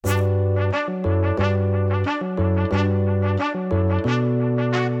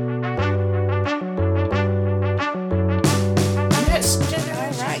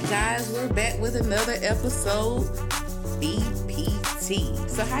episode BPT.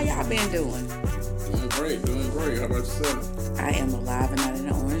 So how y'all been doing? Doing great. How about yourself? I am alive and not in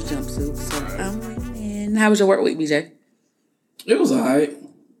an orange jumpsuit, so Right. I'm winning. How was your work week, BJ? It was alright.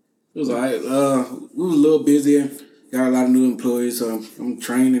 We was a little busy. Got a lot of new employees, so I'm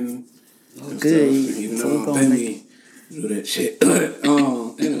training. And good. Stuff, even So though we're I gonna pay make me to do that shit.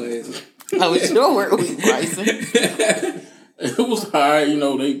 Anyways. How was your work week, Bryson? It was hard,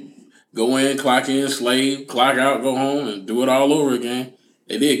 they go in, clock in, slave, clock out, go home, and do it all over again.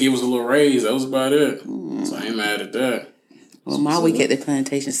 They did give us a little raise. That was about it. So I ain't mad at that. Well, my week at the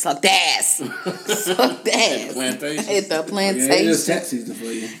plantation sucked ass. Sucked ass. Plantation. At the Yeah, plantation. it's tax season for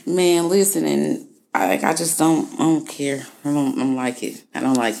you. Man, listen, and I just don't care. I don't like it. I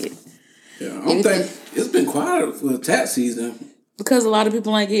don't like it. Yeah, I don't think it's been quiet for tax season. Because a lot of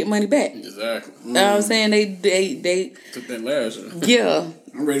people ain't getting money back. Exactly. You know what I'm saying? They Took that last year. yeah.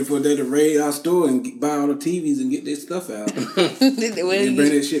 I'm ready for a day to raid our store and buy all the TVs and get their stuff out. And bring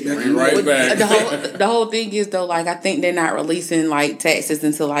that shit back. Bring right back. The whole thing is though, like I think they're not releasing like taxes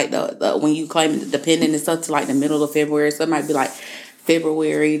until like the when you claim the dependent and stuff to like the middle of February. So it might be like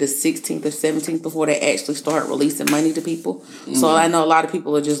February the 16th or 17th before they actually start releasing money to people. So I know a lot of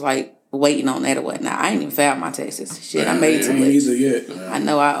people are just like waiting on that or whatnot. I ain't even filed my taxes. Shit, I made too I ain't much. either yet. I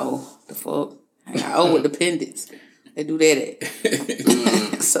know I owe the fuck. I owe with dependents. They do that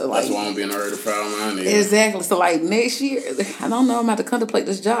at. So like That's why I'm being hurry to file mine. exactly. So like next year, I don't know. I'm about to contemplate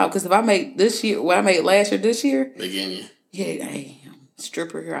this job because if I make this year what I made last year, this year, They getting you. yeah, hey,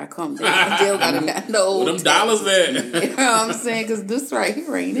 stripper here I come. I still gotta know. Where them dollars at? You know what I'm saying? Because this right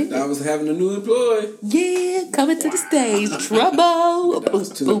here ain't it. I was having a new employee. Yeah, coming to the stage, trouble. Boom, was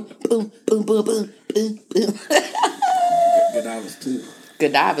too. boom, boom, boom, boom, boom, boom, boom. Good hours too.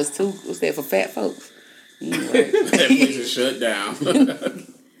 Godivas too. What's that for fat folks? Anyway. That place is shut down.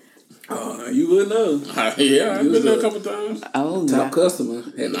 You would know. Yeah, I've You been there a was couple times. Oh Top no. customer.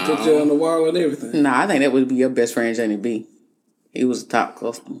 Had to put you on the wall and everything. Nah, I think that would be your best friend, Johnny B. He was a top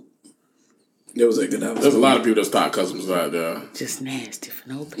customer. It was a good hours. There's a lot of people that's top customers out there. Just nasty for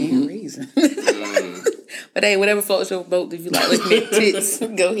no apparent reason. But hey, whatever floats your boat, if you like looking at tits,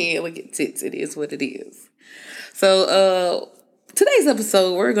 go ahead, look at tits. It is what it is. So, today's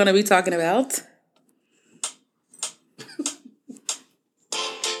episode, we're going to be talking about...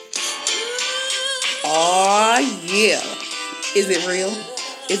 Oh, yeah. Is it real?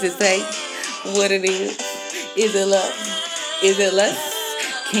 Is it fake? What it is? Is it love? Is it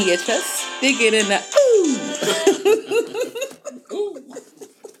lust? Can you trust? Stick it in the ooh.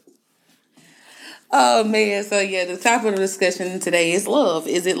 Oh, man. So, yeah, the topic of the discussion today is love.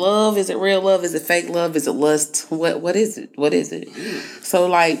 Is it love? Is it real love? Is it fake love? Is it lust? What is it? What is it? So,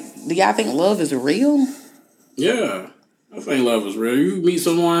 like, do y'all think love is real? Yeah. I think love is real. You meet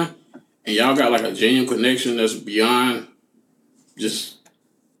someone and y'all got like a genuine connection that's beyond just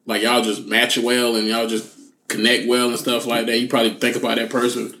like y'all just match well and y'all just connect well and stuff like that. You probably think about that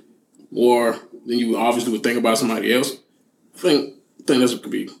person more than you obviously would think about somebody else. I think that's what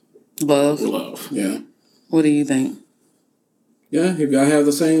could be Love. love. Yeah. What do you think? Yeah, if y'all have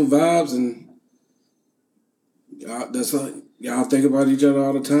the same vibes and y'all think about each other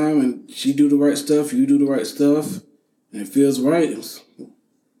all the time and she do the right stuff, you do the right stuff, and it feels right.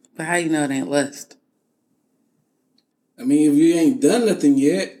 But how you know it ain't lust? I mean, if you ain't done nothing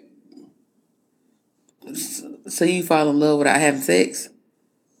yet, So you fall in love without having sex?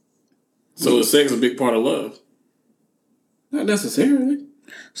 So is sex a big part of love? not necessarily.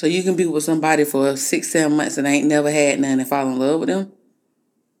 So you can be with somebody for 6-7 months and ain't never had none and fall in love with them?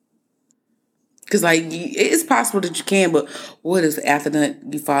 Because, like, it's possible that you can, but what if after that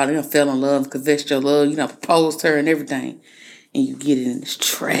you fell in love, confessed your love, proposed to her and everything, and you get it in this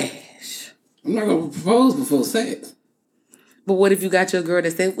trash? I'm not gonna propose before sex. But what if you got your girl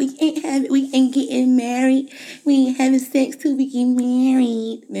that said, we ain't getting married, we ain't having sex till we get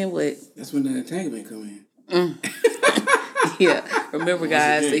married? Then what? That's when the entanglement come in. Yeah, remember,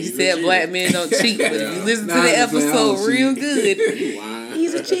 guys, again, he he's a said cheater. black men don't cheat. But if you listen to Nah, the I'm just playing, I episode don't real cheat. good,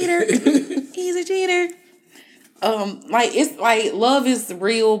 he's a cheater. He's a cheater. It's like love is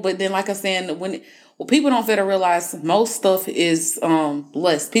real, but then, like I'm saying, when people don't fail to realize most stuff is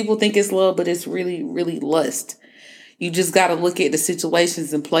lust. People think it's love, but it's really, really lust. You just got to look at the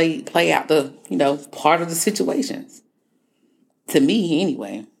situations and play out the part of the situations. To me,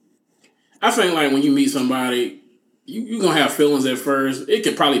 anyway. I think like when you meet somebody, you're going to have feelings at first. It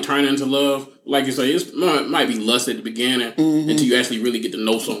could probably turn into love. Like you say, it might be lust at the beginning until you actually really get to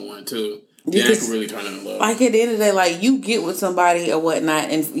know someone too. Then it can really turn into love. Like at the end of the day, like you get with somebody or whatnot,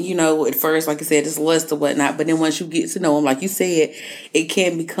 and at first, like I said, it's lust or whatnot. But then once you get to know them, like you said, it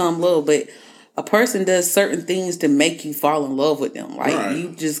can become love. But a person does certain things to make you fall in love with them. Like Right. you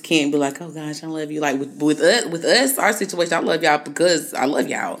just can't be like, oh gosh, I love you. Like with us, our situation, I love y'all because I love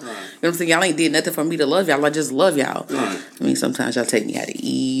y'all. Right. You know what I'm saying? Y'all ain't did nothing for me to love y'all. I just love y'all. Right. I mean, sometimes y'all take me out to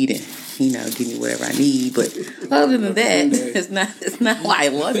eat and give me whatever I need. But other than that, it's not why I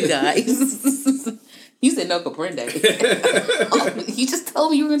love you guys. You said no comprende. You just told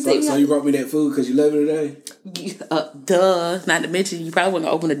me you were gonna take me So out. you brought me that food because you love me today? Duh. Not to mention, you probably wouldn't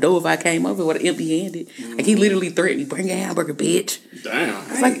have opened the door if I came over with empty handed. Like he literally threatened me, bring your hamburger, bitch. Damn.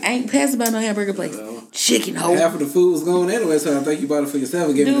 It's like, I ain't passing by no hamburger place. Chicken hoe. Half of the food was gone anyway, so I think you bought it for yourself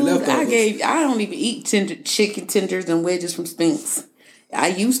and gave me the Dude, leftovers. I don't even eat chicken tenders and wedges from Spinks. I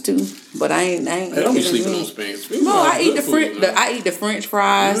used to, but I ain't. Hey, don't be sleeping on Spinks. No, I eat the I I eat the French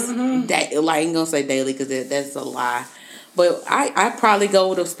fries. That like, I ain't gonna say daily because that's a lie. But I probably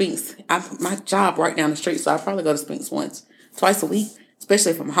go to Spinks. My job right down the street, so I probably go to Spinks twice a week.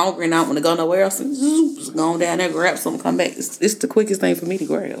 Especially if I'm hungry and I don't want to go nowhere else. Just go on down there, grab something, come back. It's the quickest thing for me to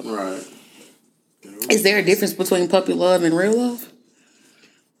grab. Right. Is there a difference between puppy love and real love?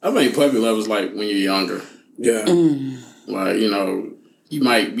 I think puppy love is like when you're younger. Yeah. Like, you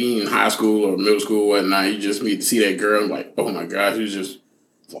might be in high school or middle school or whatnot. You just see that girl and like, oh my gosh, you just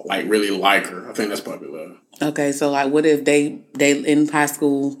like really like her. I think that's puppy love. Okay, so like, what if they in high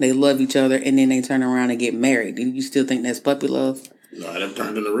school, they love each other, and then they turn around and get married? Do you still think that's puppy love? No, that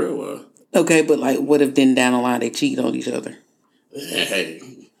turned into real love. Okay, but like, what if then down the line they cheat on each other? Hey,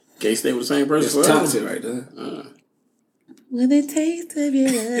 can't stay with the same person It's forever. toxic right there. With the taste of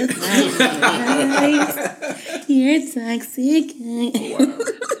your love, you're toxic. Wow.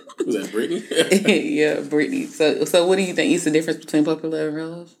 Was that Brittany? Yeah, Brittany. So what do you think is the difference between puppy love and real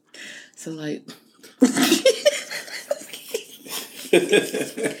love? So like,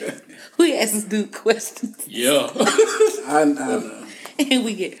 we ask this dude questions Yeah. I know. and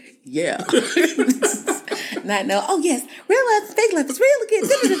we get not know. Oh yes, real love, fake love is real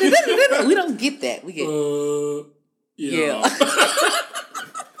again. We don't get that. We get Yeah.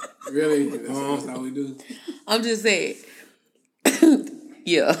 Really? That's how we do. I'm just saying.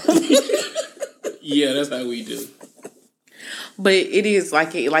 Yeah. Yeah, that's how we do. But it is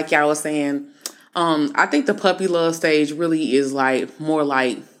like y'all was saying. I think the puppy love stage really is like more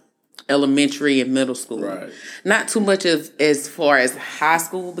like elementary and middle school. Right. Not too much as far as high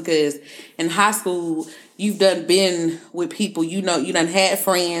school, because in high school you've been with people, you done had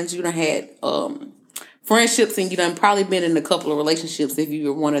friends, you done had friendships, and you done probably been in a couple of relationships if you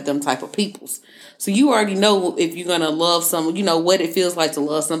were one of them type of peoples. So you already know if you're gonna love someone, you know what it feels like to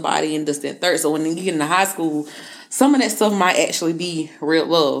love somebody and this, that, third. So when you get into high school, some of that stuff might actually be real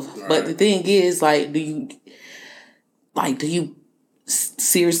love. Right. But the thing is, like, do you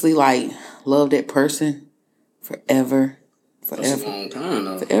seriously like love that person forever? That's a long time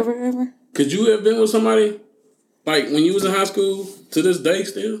though. Forever, ever? Could you have been with somebody like when you was in high school to this day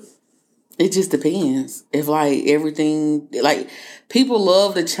still? It just depends. If like everything, like people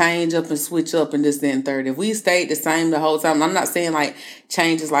love to change up and switch up and this, that, and third. If we stayed the same the whole time, I'm not saying like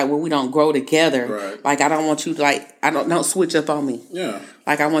change is like where we don't grow together. Right. Like I don't want you to don't switch up on me. Yeah.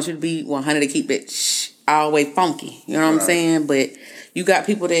 Like I want you to be 100 to keep it all the way funky. You know what I'm saying? But you got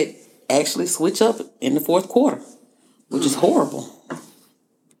people that actually switch up in the fourth quarter, which is horrible.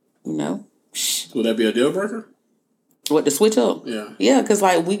 You know? Would that be a deal breaker? What, to switch up? Yeah. Yeah, because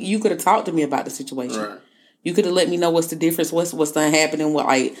like you could have talked to me about the situation. Right. You could have let me know what's the difference, what's done happening,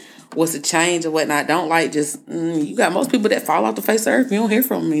 what's the change or whatnot. Don't like just you got most people that fall off the face of earth. You don't hear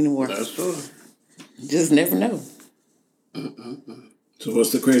from them anymore. That's true. You just never know. So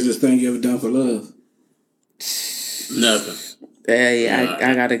what's the craziest thing you ever done for love? Nothing.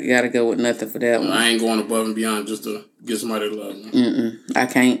 I gotta go with nothing for that one. I ain't going above and beyond just to get somebody to love me. I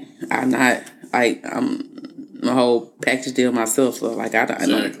can't. I'm not. I'm a whole package deal myself. So like I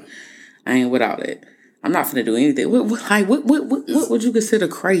ain't without it. I'm not finna do anything. What would you consider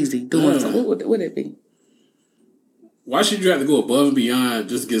crazy doing? So what would it be? Why should you have to go above and beyond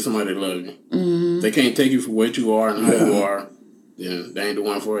just to get somebody to love you? Mm-hmm. They can't take you for what you are and how you are. Then they ain't the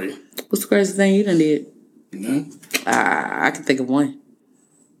one for you. What's the craziest thing you done did? No. I can think of one.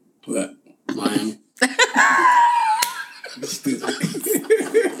 What? Miami.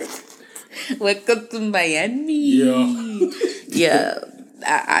 Welcome to Miami. Yeah. Yeah.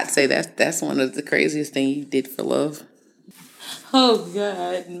 I'd say that's one of the craziest things you did for love. Oh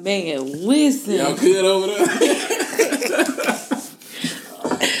God, man, listen. Y'all good over there?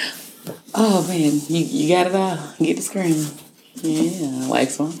 Oh man, you got it all. Get the screen. Yeah,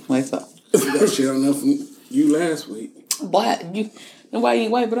 wax on. That shit on enough from you last week. Why you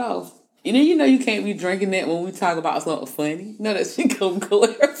ain't wipe it off? You know you can't be drinking that when we talk about something funny. No, that shit gonna go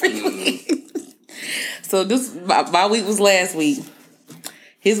everywhere. So this my week was last week.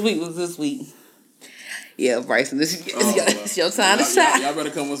 His week was this week. Yeah, Bryson, it's your time to shine. Y'all better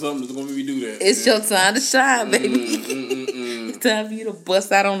come with something that's gonna make me do that. It's your time to shine, baby. It's time for you to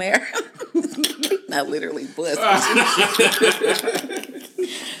bust out on there. Not literally bust.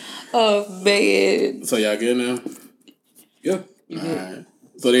 Oh man. So y'all good now? Yeah. Alright.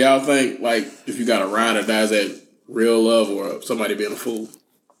 So do y'all think, like, if you got a ride or die, is that real love or somebody being a fool?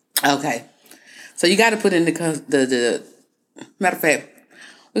 Okay. So you got to put in the matter of fact,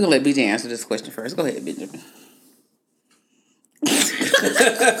 we're going to let BJ answer this question first. Go ahead, Benjamin.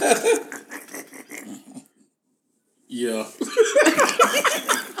 Yeah.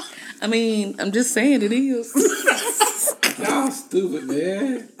 I mean, I'm just saying it is. Y'all stupid,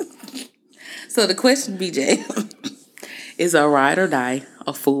 man. So the question, BJ, is a ride or die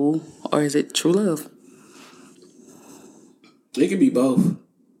a fool or is it true love? It can be both.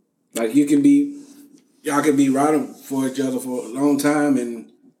 Like y'all can be riding for each other for a long time,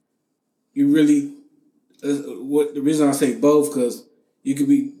 and you really. The reason I say both, because you could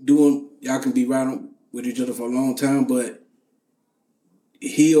be y'all can be riding with each other for a long time, but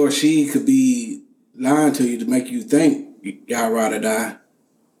he or she could be lying to you to make you think y'all ride or die.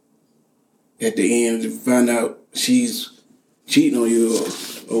 At the end, to find out she's cheating on you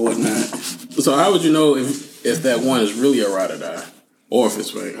or whatnot. So how would you know if that one is really a ride or die, or if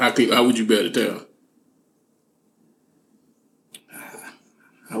it's fake? How would you be able to tell?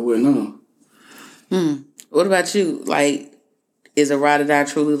 I wouldn't know. What about you? Like, is a ride or die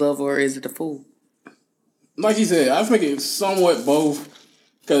truly love or is it a fool? Like you said, I think it's somewhat both.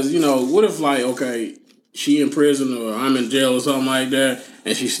 Because, what if, like, okay, she in prison or I'm in jail or something like that,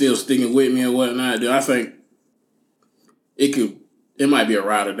 and she's still sticking with me and whatnot, then I think it might be a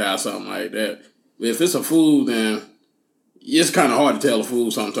ride or die or something like that. If it's a fool, then it's kind of hard to tell a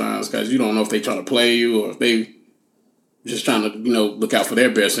fool sometimes because you don't know if they trying to play you or if they just trying to, look out for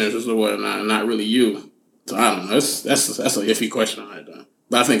their best interest or whatnot, and not really you. So I don't know. That's an iffy question right there.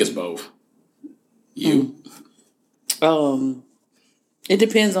 But I think it's both. You? It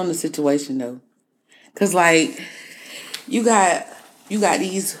depends on the situation though. Cause like you got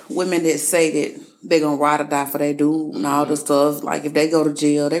these women that say that they're gonna ride or die for their dude and all this stuff. Like if they go to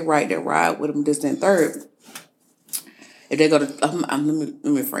jail, they ride with them this and third. If they go to let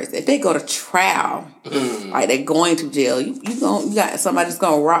me phrase it. If they go to trial, like they're going to jail, you got somebody that's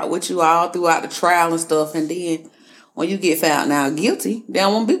gonna rock with you all throughout the trial and stuff, and then when you get found now guilty, they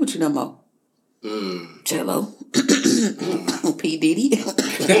don't want to be with you no more. Jello. P. Diddy.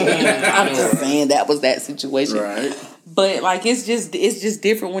 I'm just saying that was that situation. Right. But like it's just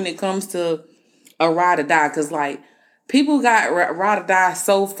different when it comes to a ride or die, because like people got ride or die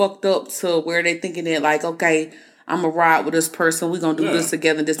so fucked up to where they thinking that like, okay, I'm gonna ride with this person, we're gonna do this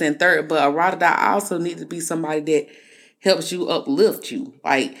together, this and third. But a ride or die also needs to be somebody that helps you uplift you.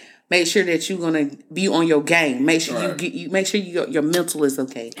 Like make sure that you're gonna be on your game. Make sure make sure your mental is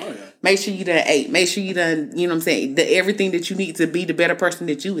okay. Oh, yeah. Make sure you done ate. Make sure you done, you know what I'm saying, everything that you need to be the better person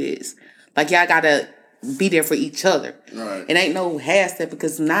that you is. Like y'all gotta be there for each other. Right. It ain't no half step,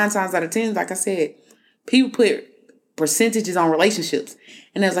 because 9 times out of 10, like I said, people put percentages on relationships.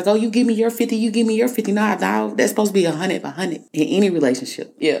 And it's like, oh, you give me your 50, you give me your 50. No, that's supposed to be 100 in any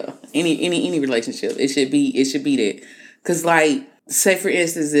relationship. Yeah. Any relationship. It should be that. Cause like, say for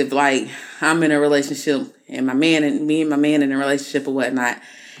instance, if like I'm in a relationship and me and my man in a relationship or whatnot,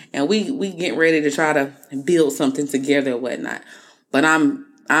 and we get ready to try to build something together or whatnot, but I'm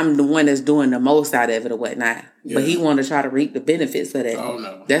the one that's doing the most out of it or whatnot. Yeah. But he want to try to reap the benefits of that. Oh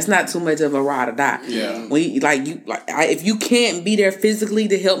no, that's not too much of a ride or die. Yeah, if you can't be there physically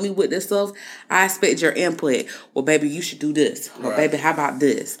to help me with this stuff, I expect your input. Well, baby, you should do this. Or baby, how about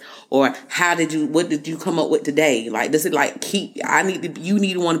this? Or what did you come up with today? Like this is like you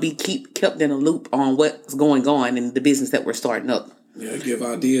need to want to be kept in a loop on what's going on in the business that we're starting up. Yeah, give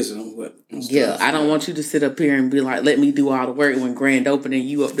ideas and what. Yeah, I don't want you to sit up here and be like, let me do all the work when grand opening,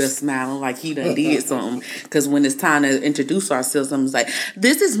 you up there smiling like he done did something. Because when it's time to introduce ourselves, I'm like,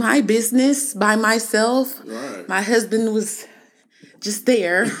 this is my business by myself. Right. My husband was just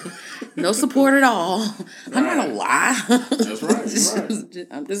there. No support at all. Right. I'm not gonna lie. That's right.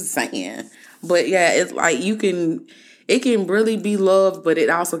 I'm just saying. But yeah, it's like it can really be love, but it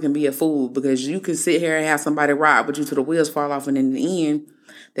also can be a fool, because you can sit here and have somebody ride with you till the wheels fall off, and in the end,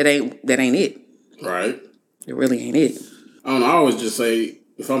 that ain't it. Right. It really ain't it. I don't know. I always just say,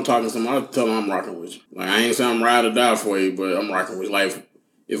 if I'm talking to somebody, I tell them I'm rocking with you. Like, I ain't saying I'm ride or die for you, but I'm rocking with you. Like,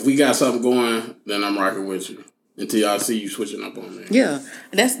 if we got something going, then I'm rocking with you until I see you switching up on me. Yeah,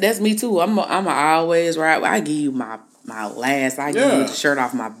 that's me too. I'm always ride. I give you my last. I give you the shirt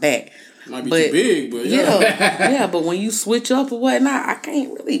off my back. Might be too big, but yeah. But when you switch up or whatnot, I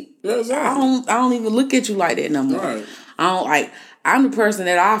can't really. Yeah, exactly. I don't even look at you like that no more. Right. I don't like. I'm the person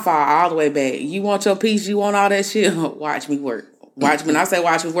that I fall all the way back. You want your piece, you want all that shit. Watch me work. Watch me. When I say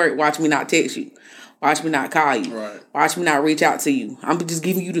watch me work, watch me not text you. Watch me not call you. Right. Watch me not reach out to you. I'm just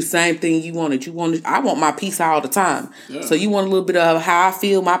giving you the same thing you wanted. I want my piece all the time. Yeah. So you want a little bit of how I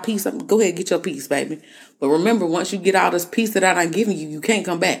feel, my piece. Go ahead, get your piece, baby. But remember, once you get all this piece that I done giving you, you can't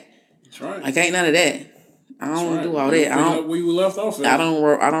come back. That's right. Like ain't none of that. I don't do all that. I don't. We were left off. I don't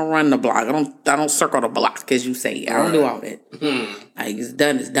run the block. I don't circle the block as you say. I don't do all that. Like it's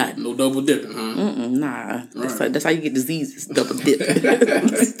done. It's done. No double dipping, huh? Nah. Right. That's how you get diseases. Double dip.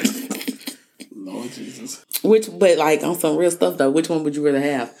 Lord Jesus. But like on some real stuff though, which one would you rather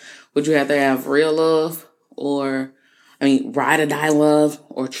have? Would you have to have real love or, ride or die love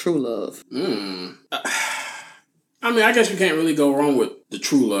or true love? I guess you can't really go wrong with the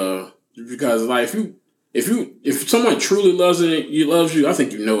true love because like if someone truly loves you, I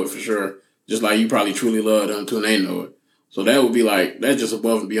think you know it for sure. Just like you probably truly love them until they know it. So that would be like that's just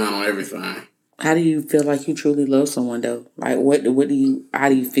above and beyond on everything. How do you feel like you truly love someone though? Like how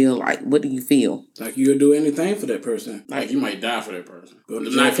do you feel like what do you feel? Like you'll do anything for that person. Like you might die for that person.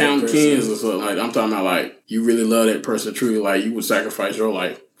 Not counting kids or something like that. I'm talking about like you really love that person truly, like you would sacrifice your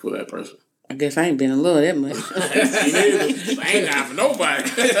life for that person. I guess I ain't been in love that much. I ain't dying for nobody.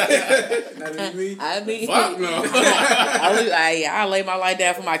 Fuck no. I lay my life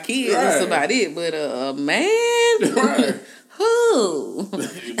down for my kids. Right. That's about it. But man, right. Who?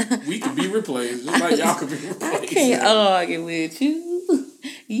 We could be replaced, just like y'all could be replaced. I can't argue with you.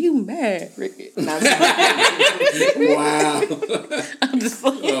 You married. Wow. I'm just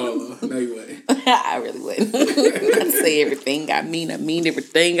like, no, you wouldn't. I really wouldn't. I say everything I mean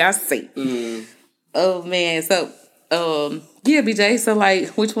everything I say. Oh man, so yeah, BJ. So like,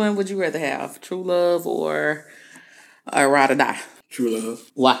 which one would you rather have, true love or ride or die? True love.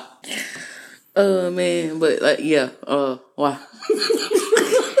 Why? Man, but like, yeah. Why?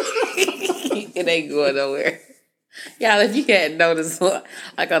 It ain't going nowhere. Y'all, if you can't notice,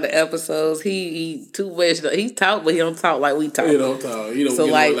 like on the episodes, he too much. He talk, but he don't talk like we talk. He don't talk. He don't give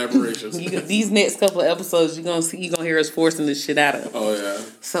no elaborations. These next couple of episodes, you gonna hear us forcing this shit out of him. Oh yeah.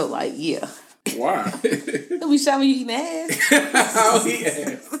 So like, yeah. Why? He'll be showing you eating ass. Oh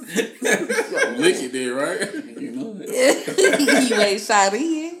yeah. Lick it there, right? You know it. You ain't shot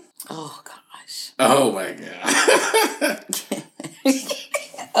in. Oh gosh. Oh my god.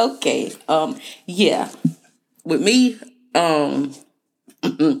 Okay. Yeah. With me, I'm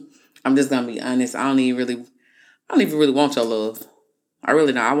just gonna be honest. I don't even really want your love. I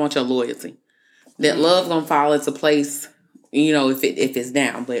really don't. I want your loyalty. That love gonna fall into place, if it's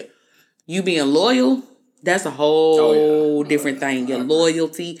down. But you being loyal, that's a whole different thing. Your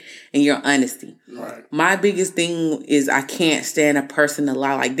loyalty and your honesty. Right. My biggest thing is I can't stand a person to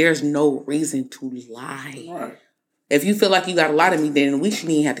lie. Like there's no reason to lie. Right. If you feel like you got to lie to me, then we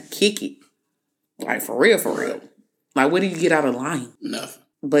shouldn't even have to kick it. Like, for real. Like, what do you get out of lying? Nothing.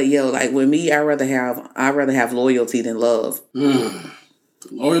 But, like, with me, I'd rather have loyalty than love.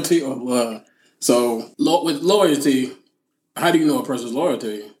 Loyalty or love? So, with loyalty, how do you know a person's loyal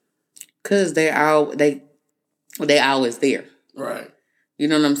to you? Because they always there. Right. You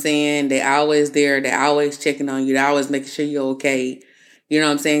know what I'm saying? They always there. They always checking on you. They always making sure you're okay. You know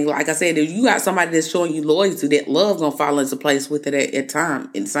what I'm saying? Like I said, if you got somebody that's showing you loyalty, that love gonna fall into place with it at time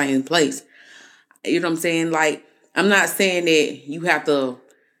in the same place. You know what I'm saying? Like, I'm not saying that you have to,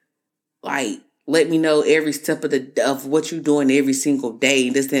 like, let me know every step of what you're doing every single day,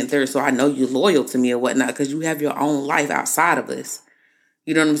 this, that, and third, so I know you're loyal to me or whatnot, because you have your own life outside of us.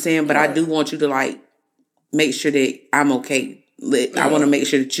 You know what I'm saying? But I do want you to, like, make sure that I'm okay. I want to make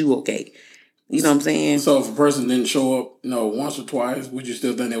sure that you okay. You know what I'm saying? So if a person didn't show up, once or twice, would you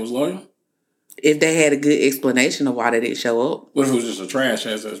still think they was loyal? If they had a good explanation of why they didn't show up. What if it was just a trash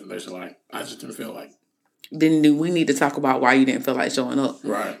ass explanation, like, I just didn't feel like? Then we need to talk about why you didn't feel like showing up.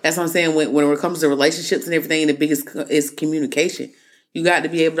 Right. That's what I'm saying. When it comes to relationships and everything, the biggest is communication. You got to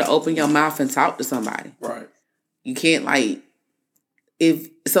be able to open your mouth and talk to somebody. Right. You can't, like,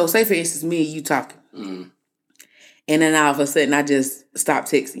 say for instance, me and you talking. Mm-hmm. And then all of a sudden I just stop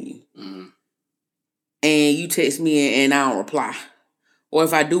texting you. Mm-hmm. And you text me and I don't reply. Or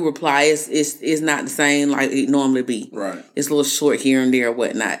if I do reply, it's not the same like it normally be. Right. It's a little short here and there or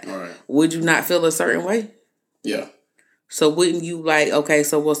whatnot. Right. Would you not feel a certain way? Yeah. So wouldn't you like, okay,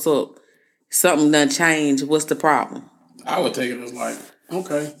 so what's up? Something done changed. What's the problem? I would take it as like,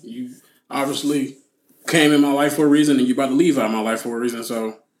 okay, you obviously came in my life for a reason and you about to leave out of my life for a reason,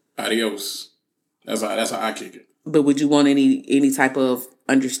 so adios. That's how I kick it. But would you want any type of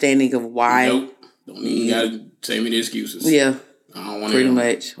understanding of why. Nope. Don't even gotta say me the excuses. Yeah. I don't want pretty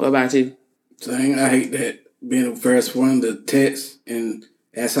much. What about you? Same. I hate that being the first one to text and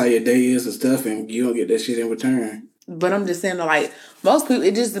ask how your day is and stuff, and you don't get that shit in return. But I'm just saying, like, most people,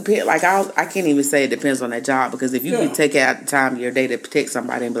 it just depends. Like, I can't even say it depends on that job, because if you can take out the time of your day to text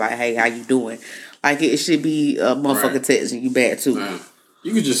somebody and be like, hey, how you doing? Like, it should be a motherfucker texting you back, too.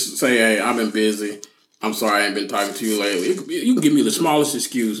 You could just say, hey, I've been busy. I'm sorry I ain't been talking to you lately. You can give me the smallest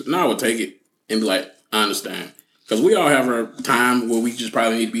excuse, and I would take it and be like, I understand. Because we all have our time where we just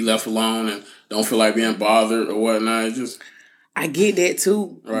probably need to be left alone and don't feel like being bothered or whatnot. It's just, I get that,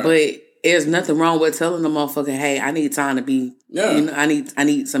 too. But there's nothing wrong with telling the motherfucker, hey, I need time to be, you know, I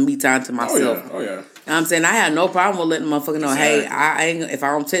need some me time to myself. Oh, yeah. You know what I'm saying? I had no problem with letting the motherfucker know, hey, I ain't, if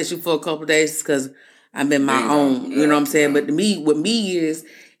I don't text you for a couple of days, it's because I've been my own. You know what I'm saying? But with me is,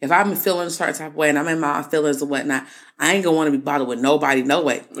 if I'm feeling a certain type of way and I'm in my feelings and whatnot, I ain't going to want to be bothered with nobody, no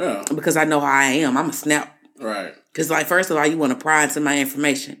way. Yeah. Because I know how I am. I'm a snap. Right. Because, like, first of all, you want to pry into my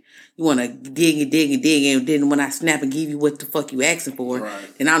information. You want to dig and dig and dig. And then when I snap and give you what the fuck you asking for,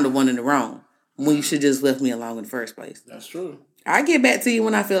 then I'm the one in the wrong. When you should just left me alone in the first place. That's true. I get back to you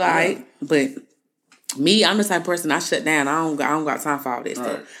when I feel all right. But me, I'm the type of person I shut down. I don't got time for all this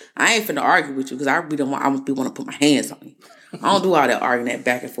stuff. I ain't finna argue with you because I really don't want. I want to put my hands on you. I don't do all that arguing, that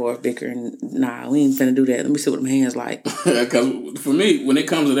back and forth, bickering. Nah, we ain't finna do that. Let me see what them hands like. Because for me, when it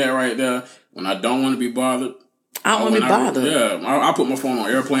comes to that right there, when I don't want to be bothered, I don't want to be bothered. I put my phone on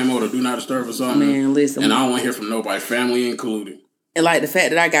airplane mode or do not disturb or something. Man, listen. And I don't want to hear from nobody, family included. And like the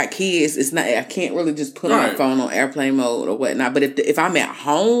fact that I got kids, it's not. I can't really just put my phone on airplane mode or whatnot. But if I'm at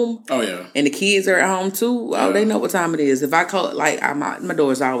home, and the kids are at home too, they know what time it is. If I close, like my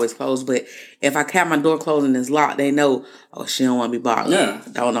door's always closed, but if I have my door closed and it's locked, they know. Oh, she don't want to be bothered. Yeah,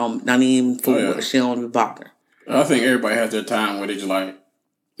 don't even fool with her. She don't want to be bothered. I think everybody has their time where they just like,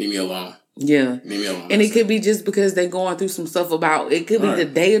 leave me alone. Yeah, leave me alone. And it could be just because they're going through some stuff about. It could be the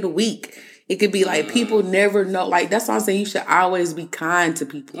day of the week. It could be like people never know. Like, that's why I'm saying you should always be kind to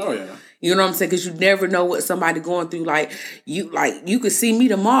people. Oh, yeah. You know what I'm saying? Because you never know what somebody going through. Like you could see me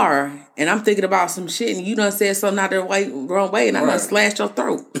tomorrow and I'm thinking about some shit and you done said something out the wrong way and I'm going to slash your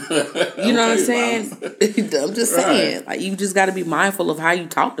throat. You know what I'm saying? I'm just saying. Like, you just got to be mindful of how you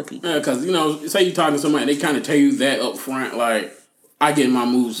talk to people. Yeah, because, you know, say you talking to somebody and they kind of tell you that up front. Like, I get in my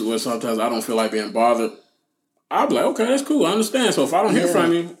moods where sometimes I don't feel like being bothered. I'll be like, okay, that's cool. I understand. So if I don't hear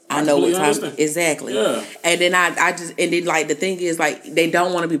from you, I know what time. Exactly. Yeah. And then I just, and then like the thing is like they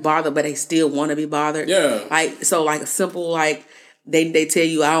don't want to be bothered, but they still want to be bothered. Yeah. Like, so like a simple, like they tell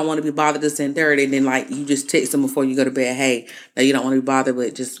you, I don't want to be bothered this and third. And then like you just text them before you go to bed. Hey, no, you don't want to be bothered,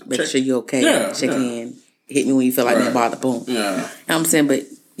 but just make sure you're okay. Yeah. Check in. Hit me when you feel like being bothered. Boom. Yeah. You know what I'm saying? But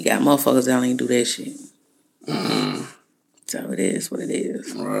you got motherfuckers that don't even do that shit. Mm-hmm. So it is what it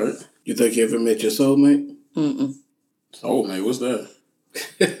is. Right. You think you ever met your soulmate? Soulmate, what's that?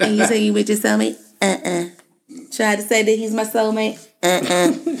 And you say you with your soulmate? Try to say that he's my soulmate?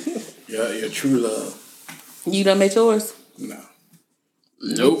 Yeah, your true love. You done met yours? No.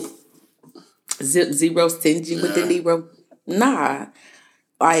 Nope. Zero stingy with the Nero? Nah.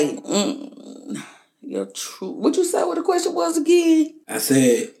 Like, your true. What you say what the question was again? I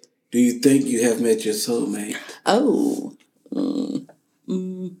said, do you think you have met your soulmate? Oh.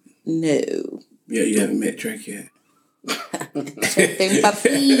 No. Yeah, you haven't met Drake yet.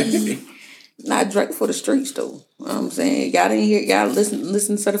 Not Drake for the streets, though. You know what I'm saying? Y'all didn't hear, y'all listen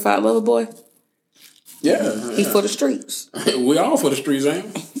to Certified Lover Boy? Yeah. He for the streets. We all for the streets,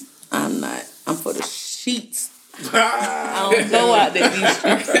 ain't we? I'm not. I'm for the sheets. I don't go out there these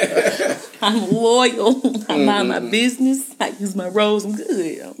streets. I'm loyal. I mind my business. I use my rose. I'm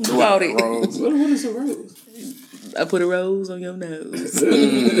good. I don't do all that. Rose. What is a rose? I put a rose on your nose.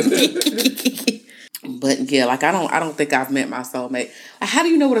 But yeah, like I don't think I've met my soulmate. How do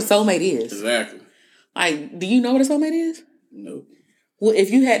you know what a soulmate is? Exactly. Like, do you know what a soulmate is? Nope. Well, if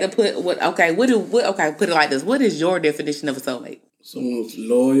you had to put put it like this. What is your definition of a soulmate? Someone's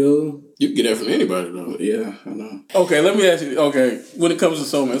loyal. You can get that from anybody, though. Yeah, I know. Okay, let me ask you. Okay, when it comes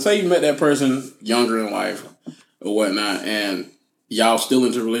to soulmate, say you met that person younger in life or whatnot, and y'all still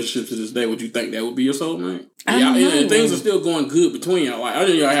into relationships to this day, would you think that would be your soulmate? Yeah, things are still going good between y'all. Like, I know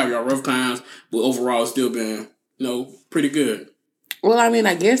y'all have y'all rough times, but overall, it's still been, pretty good. Well, I mean,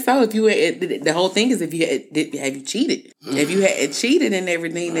 I guess so. If you the whole thing is, if you have you cheated, if you had cheated and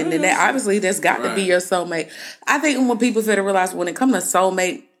everything, then that obviously that's got to be your soulmate. I think when people fail to realize when it comes to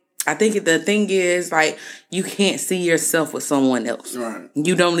soulmate, I think the thing is, like, you can't see yourself with someone else. Right.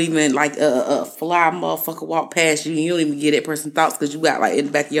 You don't even, like, a fly motherfucker walk past you, and you don't even get that person's thoughts because you got, like, in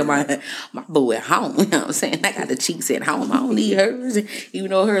the back of your mind, my boo at home. You know what I'm saying? I got the cheeks at home. I don't need hers. Even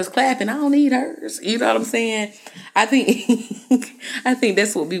though hers clapping, I don't need hers. You know what I'm saying? I think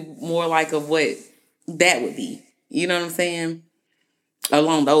that's what would be more like of what that would be. You know what I'm saying?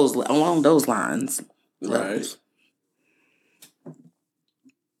 Along those lines. Right.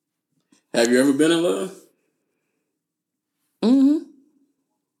 Have you ever been in love? Mm-hmm.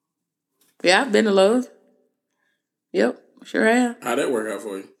 Yeah, I've been in love. Yep, sure have. How'd that work out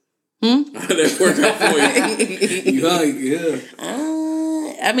for you? How'd that work out for you? You like, yeah.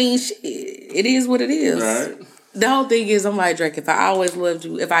 I mean, shit, it is what it is. Right. The whole thing is, I'm like, Drake, if I always loved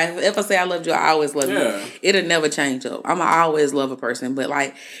you, if I say I loved you, I always love you. It'll never change up. I'ma always love a person. But,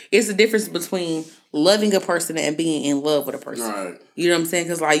 like, it's the difference between loving a person and being in love with a person. Right. You know what I'm saying?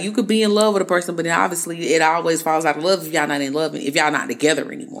 Because, like, you could be in love with a person, but then obviously it always falls out of love if y'all not in love, if y'all not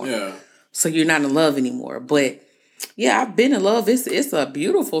together anymore. Yeah. So you're not in love anymore. But, yeah, I've been in love. It's a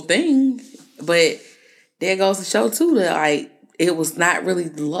beautiful thing. But there goes to show, too, that, like, it was not really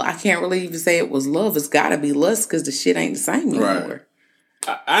love. I can't really even say it was love. It's got to be lust because the shit ain't the same anymore.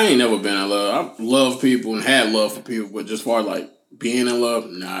 Right. I ain't never been in love. I love people and had love for people, but just far like being in love,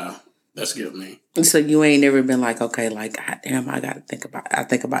 nah, that's good me. So you ain't never been like, okay, like, God damn, I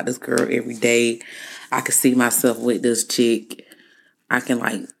think about this girl every day. I can see myself with this chick. I can,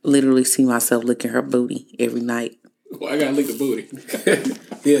 like, literally see myself licking her booty every night. Well, I gotta lick the booty.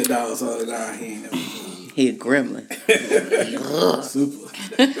 Yeah, dog. So nah, he ain't never. He a gremlin. Super.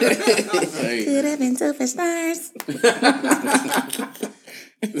 Could have been superstars.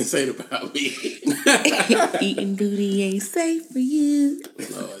 This ain't about me. Eating booty ain't safe for you.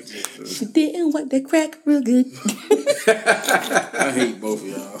 Lord Jesus. She didn't work that crack real good. I hate both of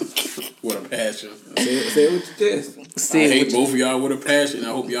y'all with a passion. Say it with your chest. I hate both of y'all with a passion. I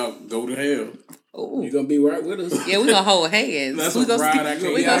hope y'all go to hell. Ooh. You gonna be right with us? Yeah, we gonna hold hands. That's we a gonna ride I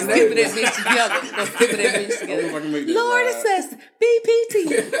can't we gonna get skip that bitch together. We gonna skip that bitch I don't know if I can make together. that Lord, ride. it says BPT.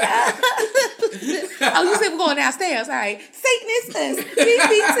 Oh, you said we're going downstairs. All right. Satan, it says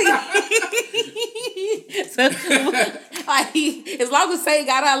BPT. So, like, as long as Satan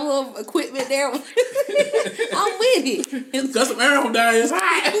got our little equipment there, I'm with it. Custom aerodyne is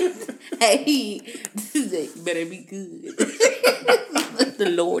hot. Hey, better be good. The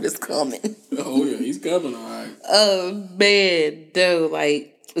Lord is coming. Oh yeah, he's coming, all right. Oh man, though,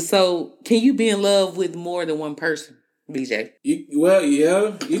 like, so can you be in love with more than one person, BJ? Well,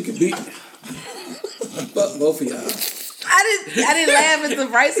 yeah, you could be. Fuck both of y'all. I didn't laugh until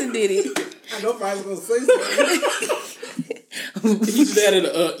Bryson did it. I know Bryson gonna say something. He just added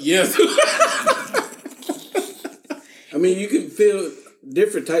yes. I mean, you can feel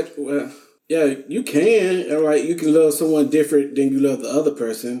different types. Well, yeah, you can. All right, you can love someone different than you love the other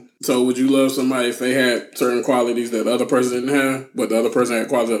person. So would you love somebody if they had certain qualities that the other person didn't have, but the other person had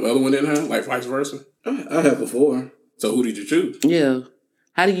qualities that the other one didn't have, like vice versa? I have before. So who did you choose? Yeah.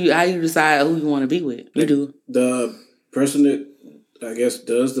 How do you decide who you want to be with? You do. The person that I guess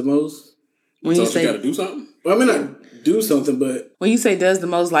does the most. When So you say got to do something? Well, I mean, I do something, but when you say does the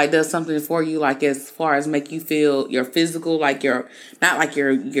most, like does something for you, like as far as make you feel your physical, like your not like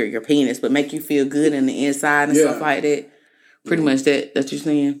your penis, but make you feel good in the inside and stuff like that. Pretty much that you're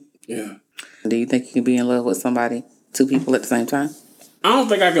saying. yeah. Do you think you can be in love with somebody, two people at the same time? I don't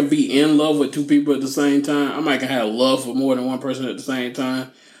think I can be in love with two people at the same time. I might can have love for more than one person at the same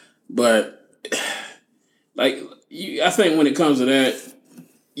time. But like I think when it comes to that,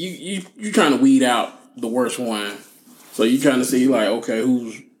 you trying to weed out the worst one. So you trying to see like, okay,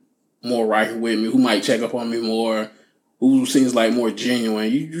 who's more right with me, who might check up on me more, who seems like more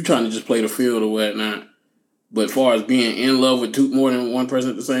genuine. You trying to just play the field or whatnot. But as far as being in love with more than one person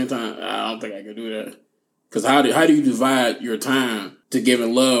at the same time, I don't think I could do that. Because how do you divide your time to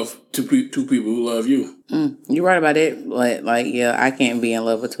giving love to two people who love you? You're right about it. But like, yeah, I can't be in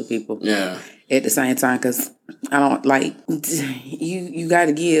love with two people. Yeah. At the same time, because I don't like you got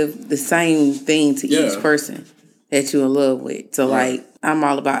to give the same thing to each person that you're in love with. So like, I'm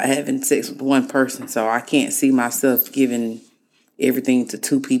all about having sex with one person, so I can't see myself giving everything to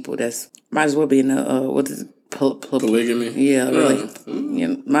two people. That's might as well be in a polygamy. Yeah, really. You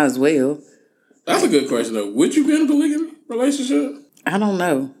know, might as well. That's a good question though. Would you be in a polygamy relationship? I don't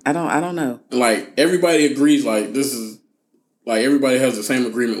know. I don't know. Like everybody agrees. Like this is like everybody has the same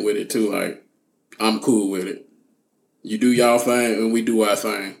agreement with it too. Like I'm cool with it. You do y'all thing and we do our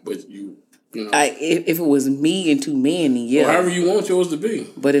thing. But You know, if it was me and two men, then yeah. or however you want yours to be.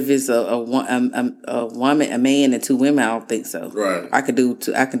 But if it's a woman, a man, and two women, I don't think so. Right. I could do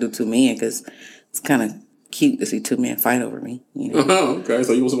two men because it's kind of cute to see two men fight over me. You know? Oh, okay.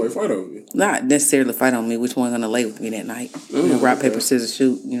 So you want somebody to fight over you? Not necessarily fight on me. Which one gonna lay with me that night? Rock, paper, scissors,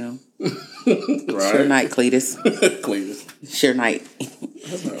 shoot. You know. Right. Sure night, Cletus. Cletus. Sure night.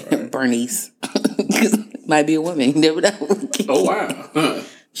 That's all right. Bernice. Might be a woman. You never know. Oh wow. Huh.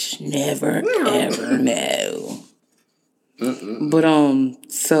 Never ever know. But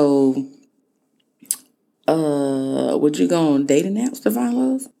so would you go on dating apps to find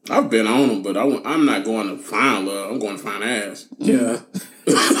love? I've been on them, but I'm not going to find love. I'm going to find ass. Yeah.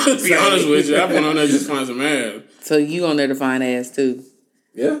 To be honest with you, I've been on there just to find some ass. So you on there to find ass too?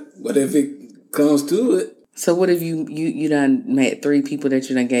 Yeah. But if it comes to it. So what if you done met 3 people that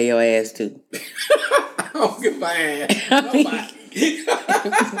you done gave your ass to? I don't give my ass. Nobody.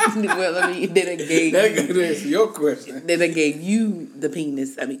 Well, I mean, then I gave That answer your question. then I gave you the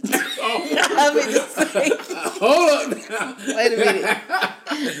penis. I mean, Hold up now. Wait a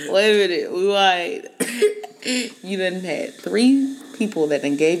minute. Wait. You done had 3 people that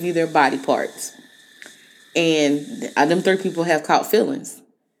done gave you their body parts, and them 3 people have caught feelings,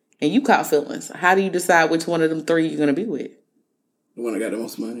 and you caught feelings. How do you decide which one of them 3 you're gonna be with? The one that got the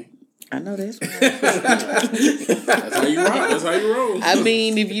most money. I know that's right. That's how you rock. That's how you roll. I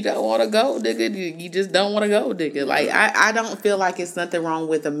mean, if you don't want to go, nigga, you just don't want to go, nigga. Like, I don't feel like it's nothing wrong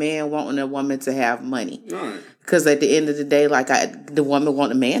with a man wanting a woman to have money. Right. Because at the end of the day, like, the woman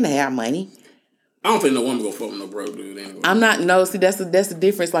want a man to have money. I don't think no woman gonna fuck with no broke dude anyway. See, that's the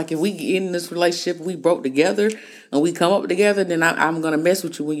difference. Like, if we get in this relationship, we broke together, and we come up together, then I'm going to mess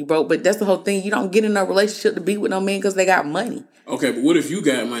with you when you broke. But that's the whole thing. You don't get in a relationship to be with no man because they got money. Okay, but what if you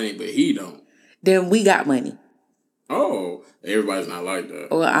got money but he don't? Then we got money. Oh, everybody's not like that.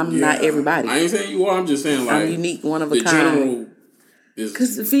 Well, I'm not everybody. I ain't saying you are. I'm just saying like I'm unique, one of a the kind. general is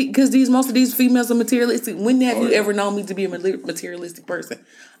Because most of these females are materialistic. When have you ever known me to be a materialistic person?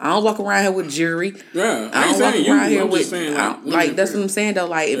 I don't walk around here with jewelry. Yeah, I ain't don't walk saying you. around here I'm with just saying like that's what I'm saying though.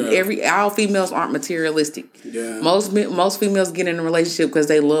 Like all females aren't materialistic. Yeah. Most females get in a relationship because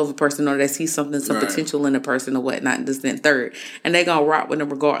they love a person or they see some potential in a person or whatnot. And this and third, and they gonna rock with them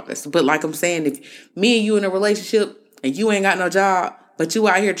regardless. But like I'm saying, if me and you in a relationship and you ain't got no job, but you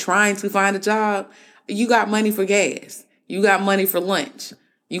out here trying to find a job, you got money for gas. You got money for lunch.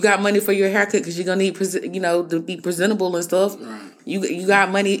 You got money for your haircut because you're going to need, to be presentable and stuff. Right. You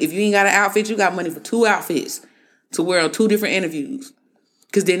got money. If you ain't got an outfit, you got money for 2 outfits to wear on 2 different interviews.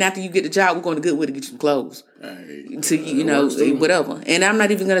 Because then after you get the job, we're going to Goodwill to get you some clothes. Whatever. And I'm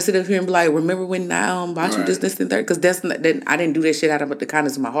not even going to sit up here and be like, remember when I bought you this, and third? Because I didn't do that shit out of the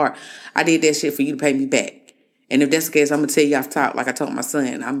kindness of my heart. I did that shit for you to pay me back. And if that's the case, I'm going to tell you off top, like I told my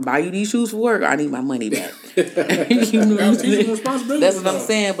son, I'm buy you these shoes for work or I need my money back. You know what I'm saying? That's what I'm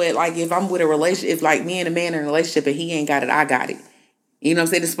saying. But like if I'm with a relationship, if like me and a man in a relationship and he ain't got it, I got it. You know what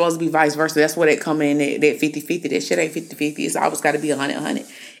I'm saying? It's supposed to be vice versa. That's where they come in, that 50-50. That shit ain't 50-50. It's always got to be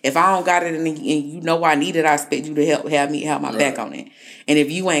 100-100. If I don't got it and you know I need it, I expect you to have my back on it. And if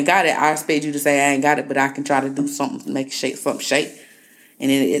you ain't got it, I expect you to say I ain't got it, but I can try to do something to make it something shake. And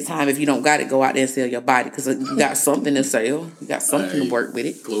then it's time, if you don't got it, go out there and sell your body because you got something to sell. You got something to work with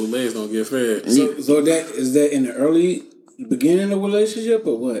it. Closed legs don't get fed. So is that in the early beginning of a relationship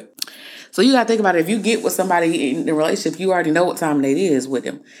or what? So you got to think about it. If you get with somebody in the relationship, you already know what time it is with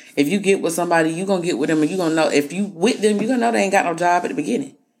them. If you get with somebody, you going to get with them and you going to know. If you with them, you going to know they ain't got no job at the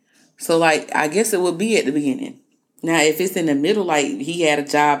beginning. So, like, I guess it would be at the beginning. Now, if it's in the middle, like he had a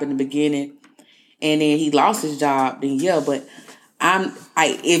job in the beginning and then he lost his job, then yeah, but... let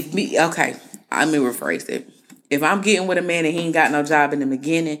me rephrase it. If I'm getting with a man and he ain't got no job in the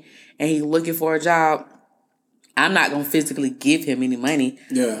beginning and he looking for a job, I'm not going to physically give him any money.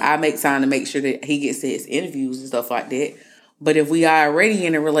 Yeah. I make time to make sure that he gets to his interviews and stuff like that. But if we are already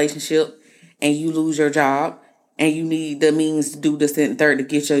in a relationship and you lose your job and you need the means to do this and third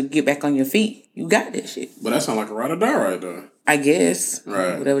to get back on your feet, you got that shit. But that sounds like a ride or die right there. I guess.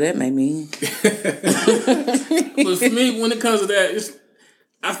 Right. Whatever that may mean. But for me, when it comes to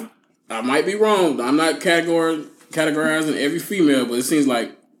that, I might be wrong. I'm not categorizing every female, but it seems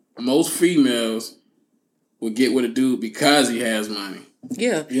like most females would get with a dude because he has money.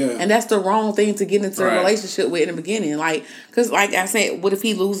 Yeah. And that's the wrong thing to get into a relationship with in the beginning. Like, because like I said, what if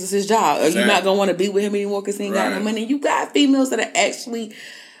he loses his job? Are you not going to want to be with him anymore because he ain't got no money? You got females that are actually...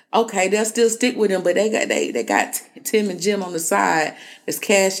 Okay, they'll still stick with him, but they got Tim and Jim on the side that's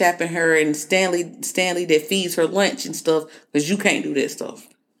cash apping her and Stanley that feeds her lunch and stuff because you can't do that stuff.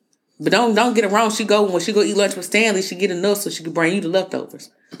 But don't get it wrong. When she go eat lunch with Stanley, she get enough so she can bring you the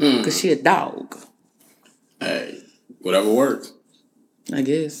leftovers. Because she a dog. Hey, whatever works. I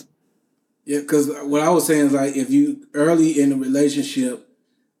guess. Yeah, because what I was saying is like if you early in the relationship,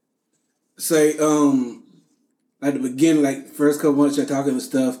 say like the beginning, like first couple months you're talking and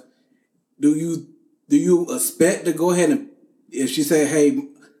stuff, do you expect to go ahead and if she say, hey,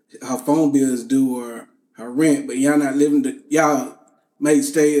 her phone bill is due or her rent, but y'all not y'all may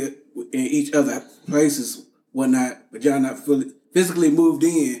stay in each other places, whatnot, but y'all not physically moved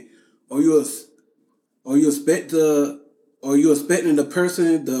in, or you expecting the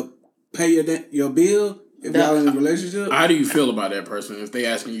person to pay your bill if y'all in a relationship? How do you feel about that person if they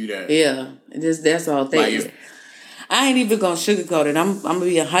asking you that? Yeah, that's all. I ain't even gonna sugarcoat it. I'm gonna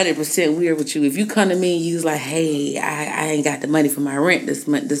be 100% weird with you. If you come to me and you's like, hey, I ain't got the money for my rent this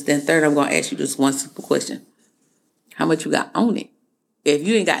month, this, then third, I'm gonna ask you just one simple question. How much you got on it? If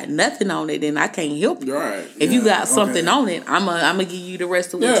you ain't got nothing on it, then I can't help you. Right. If you got something on it, I'm gonna give you the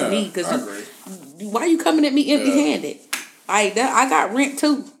rest of what you need. Because why you coming at me empty-handed? Like that, I got rent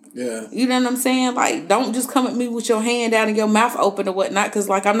too. Yeah. You know what I'm saying? Like, don't just come at me with your hand out and your mouth open or whatnot. Because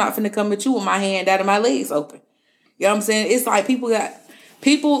like I'm not finna come at you with my hand out and my legs open. You know what I'm saying? It's like people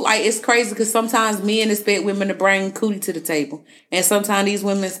like, it's crazy because sometimes men expect women to bring cootie to the table. And sometimes these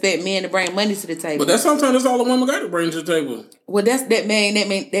women expect men to bring money to the table. But sometimes that's all the women got to bring to the table. Well, that mean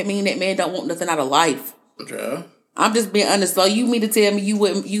that man don't want nothing out of life. Okay. I'm just being honest. So you mean to tell me you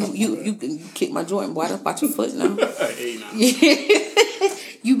wouldn't, you can kick my joint, boy, don't watch your foot now.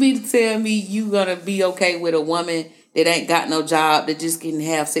 You mean to tell me you gonna be okay with a woman that ain't got no job, that just can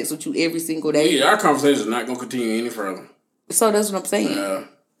have sex with you every single day? Yeah, our conversation is not going to continue any further. So that's what I'm saying. Yeah.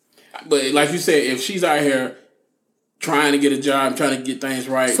 But like you said, if she's out here trying to get a job, trying to get things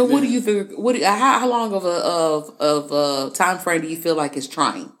right. So what do you figure? How long of a time frame do you feel like is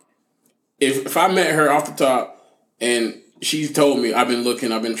trying? If I met her off the top and she's told me, I've been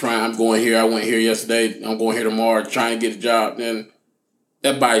looking, I've been trying, I'm going here, I went here yesterday, I'm going here tomorrow, trying to get a job, then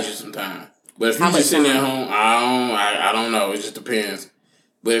that buys you some time. But if you're just sitting at home, I don't know. It just depends.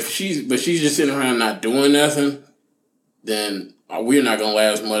 But if she's just sitting around not doing nothing, then we're not gonna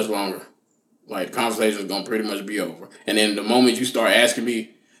last much longer. Like, the conversation is gonna pretty much be over. And then the moment you start asking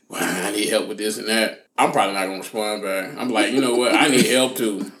me, well, I need help with this and that, I'm probably not gonna respond back. I'm like, you know what? I need help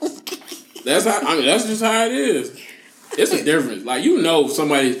too. That's just how it is. It's a difference. Like, you know,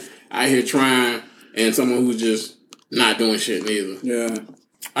 somebody out here trying and someone who's just not doing shit neither. Yeah.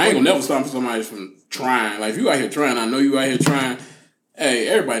 I ain't gonna never stop somebody from trying. Like, if you out here trying, I know you out here trying. Hey,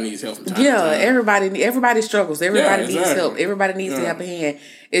 everybody needs help from time to time. Everybody struggles. Everybody needs help. Exactly. Everybody needs to help a hand.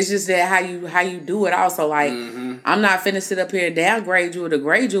 It's just that how you do it also. Like, I'm not finna sit up here and downgrade you or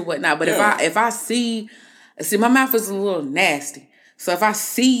degrade you or whatnot. But if I see my mouth is a little nasty. So if I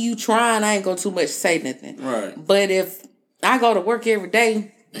see you trying, I ain't gonna too much say nothing. Right. But if I go to work every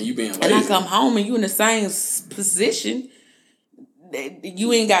day and you being lazy, and I come home and you in the same position,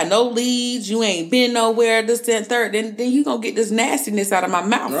 you ain't got no leads, you ain't been nowhere, this, that, and third, then you gonna get this nastiness out of my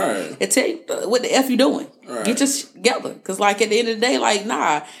mouth. Right. And tell you what the F you doing. Right. Get your shit together. Cause like at the end of the day, like,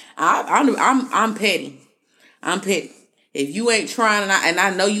 nah, I'm petty. I'm petty. If you ain't trying and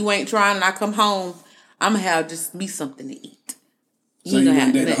I know you ain't trying and I come home, I'm gonna have just me something to eat. So you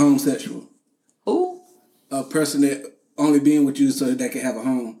want that homosexual? Who? A person that only being with you so that they can have a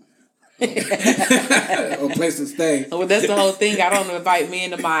home. Or place to stay. Well, that's the whole thing. I don't invite men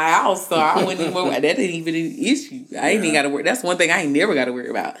to my house, so I wouldn't even. That ain't even an issue. I ain't even got to worry. That's one thing I ain't never got to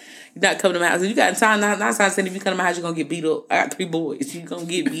worry about. You're not coming to my house. If you got time, not saying if you come to my house, you're gonna get beat up. I got 3 boys. You gonna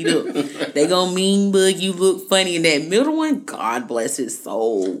get beat up. They gonna mean bug you look funny. And that middle one, God bless his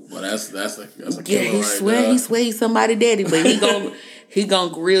soul. Well, that's a yeah. He swear he's somebody daddy, but he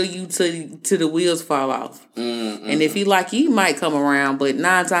gonna grill you till the wheels fall off. And if he like you, he might come around. But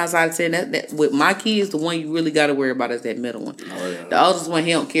 9 times out of 10, that with my kids, the one you really got to worry about is that middle one. Oh, yeah. The oldest one,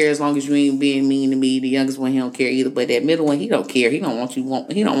 he don't care as long as you ain't being mean to me. The youngest one, he don't care either. But that middle one, he don't care. He don't want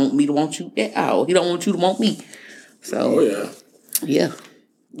me to want you at all. He don't want you to want me. So yeah.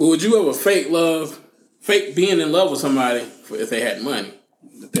 But would you ever fake being in love with somebody if they had money?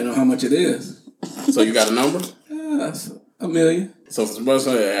 Depending on how much it is. So you got a number? $1 million. So for somebody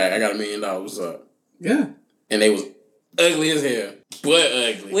say, hey, I got $1 million, what's up? Yeah. And they was ugly as hell. But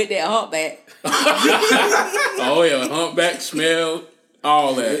ugly. With that humpback. Oh yeah, humpback, smell,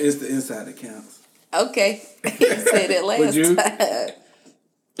 all that. It's the inside that counts. Okay. You said that last Would you? time.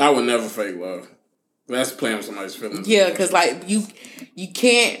 I would never fake love. That's playing with somebody's feelings. Yeah, because like you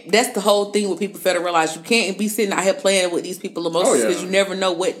can't. That's the whole thing with people fail to realize. You can't be sitting out here playing with these people's emotions because you never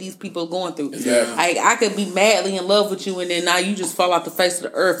know what these people are going through. Exactly. Like I could be madly in love with you, and then now you just fall off the face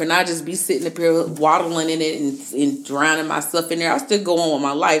of the earth, and I just be sitting up here waddling in it and drowning myself in there. I still go on with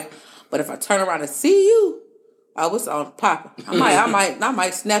my life, but if I turn around and see you, oh, it's on popping. I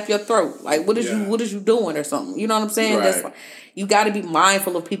might snap your throat. Like what is you doing or something? You know what I'm saying? Right. That's like, you got to be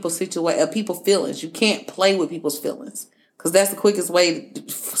mindful of people's people's feelings. You can't play with people's feelings because that's the quickest way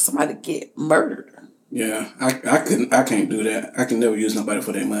for somebody to get murdered. Yeah, I can't do that. I can never use nobody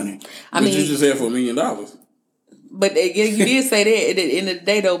for their money. I mean, you just said for $1 million. But yeah, you did say that at the end of the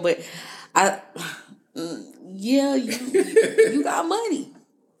day, though. But you got money,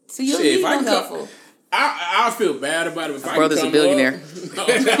 so you don't need no helpful. I feel bad about it. If my brother's a billionaire. If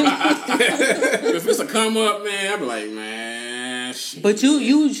it's a come up, man, I'd be like, man, shit. But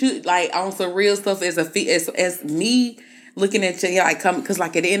you should like on some real stuff as me looking at you like come because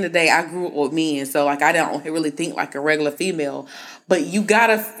like at the end of the day I grew up with men, so like I don't really think like a regular female. But you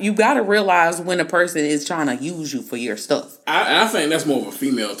gotta realize when a person is trying to use you for your stuff. I think that's more of a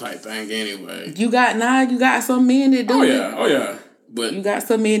female type thing anyway. You got some men that do. Oh yeah. But you got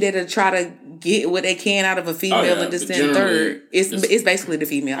some men that'll try to get what they can out of a female and descend third. It's basically the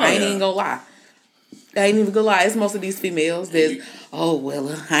female. I ain't even gonna lie. It's most of these females that,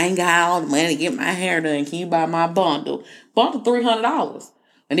 I ain't got all the money to get my hair done. Can you buy my bundle? Bundle $300.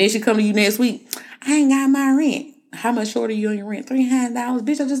 And then she come to you next week. I ain't got my rent. How much short are you on your rent? $300.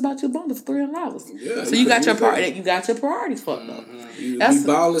 Bitch, I just bought you a bundle for $300. Yeah, so you got your priorities fucked up. You be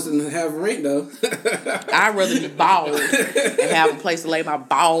ballless and have rent though. I'd rather be bald and have a place to lay my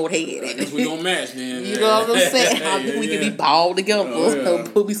bald head. I guess we don't match then. You know what I'm saying? I think we can be bald together.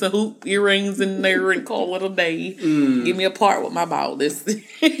 Put me some hoop earrings in there and call it a day. Give me a part with my baldness.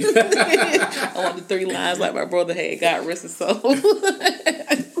 I want the 3 lines like my brother had. God rest his soul.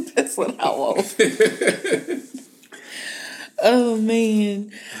 That's what I want. Oh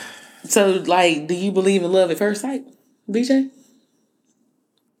man. So like, do you believe in love at first sight, BJ?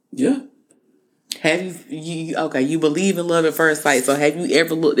 Yeah. Have you believe in love at first sight, so have you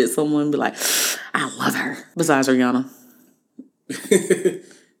ever looked at someone and be like, I love her, besides Rihanna?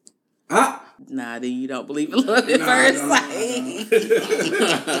 Nah, then you don't believe in love at first sight.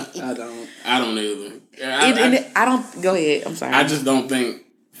 I don't either. I don't, go ahead, I'm sorry. I just don't think,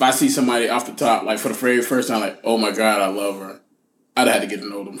 if I see somebody off the top, like for the very first time, like, oh my God, I love her, I'd have to get to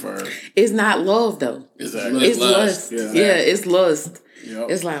know them first. It's not love though. Exactly. It's lust. Yeah, it's lust. Yep.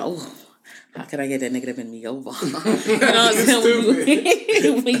 It's like, oh, how can I get that nigga to bend me over? You know what I'm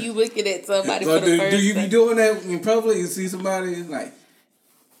saying? When you looking at somebody for the first time. Do you be doing that in public? You see somebody and like,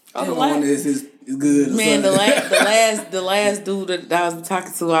 everyone is good. Man, the last dude that I was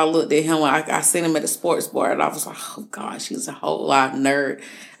talking to, I looked at him. I seen him at the sports bar, and I was like, oh gosh, he's a whole lot of nerd.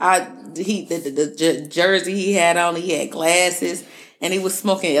 The jersey he had on, he had glasses, and he was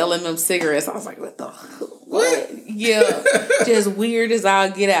smoking LMM cigarettes. I was like, what? Yeah, just weird as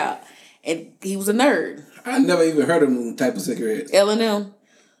I'll get out. And he was a nerd. I never even heard of them type of cigarettes. L&M.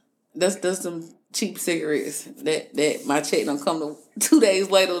 That's some cheap cigarettes that my check don't come to 2 days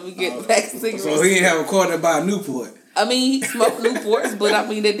later. Let me get a pack of cigarettes. So he didn't have a quarter to buy a Newport. I mean, he smoked Newports, but I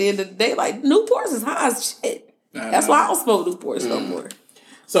mean, at the end of the day, like, Newports is high as shit. That's why I don't smoke Newports no more.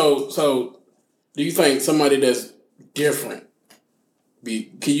 So, do you think somebody that's different,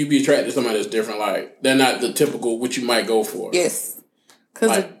 can you be attracted to somebody that's different? Like, they're not the typical, what you might go for. Yes.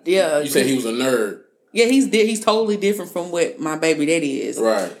 You said he was a nerd. Yeah, he's totally different from what my baby daddy is.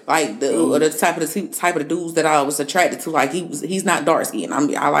 Right. Like the type of the dudes that I was attracted to. Like he's not dark skinned.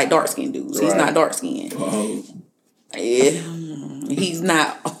 I like dark skinned dudes. Right. He's not dark skinned. Oh. Yeah. He's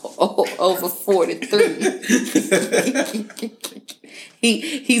not over 43.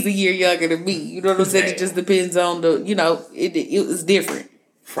 He's a year younger than me. You know what I'm saying? It just depends on it was different.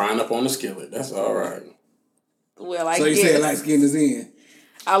 Frying up on the skillet. That's all right. Well, so you said light skin is in.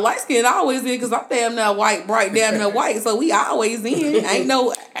 I light skin always in because I'm damn near white, bright damn near white. So we always in. Ain't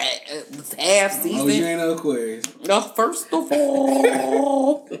no half season. Oh, you ain't no Aquarius. No, first of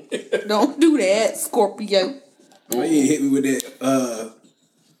all, don't do that, Scorpio. Why you hit me with that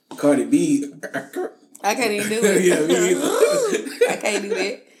Cardi B? I can't even do it. Yeah, me either. I can't do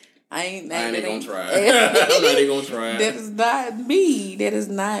that. I ain't gonna try. I'm not even gonna try. That is not me. That is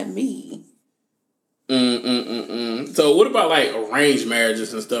not me. So what about like arranged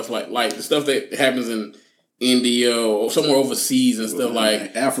marriages and stuff like the stuff that happens in India or somewhere overseas and stuff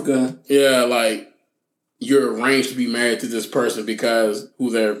like Africa? Yeah, like you're arranged to be married to this person because who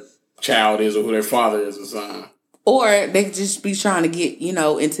their child is or who their father is or something. Or they could just be trying to get,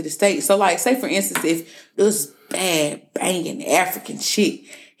 into the States. So, like, say, for instance, if this bad, banging African chick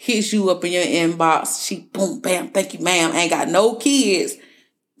hits you up in your inbox, she, boom, bam, thank you, ma'am, ain't got no kids,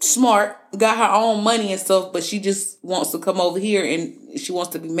 smart, got her own money and stuff, but she just wants to come over here and she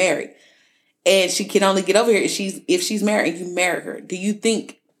wants to be married. And she can only get over here if she's married and you marry her. Do you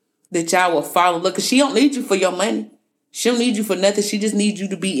think that y'all will follow? Look, because she don't need you for your money. She don't need you for nothing. She just needs you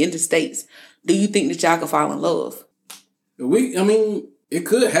to be in the States. Do you think that y'all can fall in love? It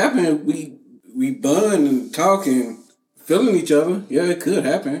could happen. We bond and talk and feeling each other. Yeah, it could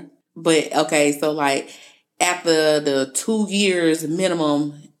happen. But okay, so like after the 2 years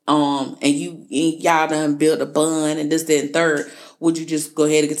minimum, and y'all done built a bond and this, that, and third, would you just go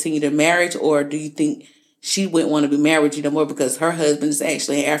ahead and continue the marriage, or do you think she wouldn't want to be married with you no more because her husband is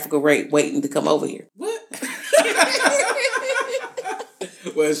actually in Africa waiting to come over here? What?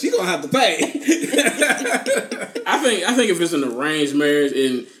 Well, she gonna have to pay. I think if it's an arranged marriage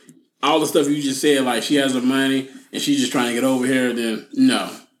and all the stuff you just said, like she has the money and she's just trying to get over here, then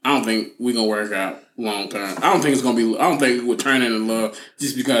no, I don't think we're gonna work out long term. I don't think it would turn into love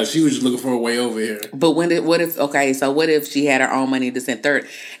just because she was just looking for a way over here. But what if she had her own money, this and third,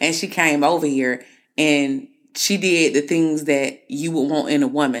 and she came over here and she did the things that you would want in a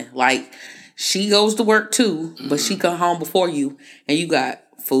woman, like she goes to work too, but she come home before you, and you got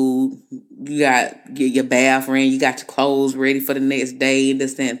food, you got your bathroom, you got your clothes ready for the next day,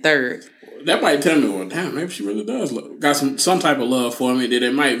 this and third. That might tell me, well, damn, maybe she really does got some type of love for me that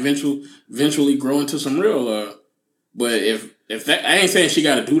it might eventually grow into some real love. But if that, I ain't saying she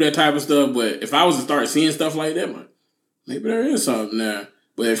got to do that type of stuff, but if I was to start seeing stuff like that, maybe there is something there.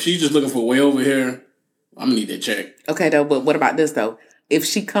 But if she's just looking for way over here, I'm gonna need that check. Okay, though, but what about this though? If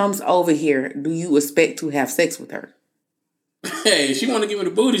she comes over here, do you expect to have sex with her? Hey, if she want to give me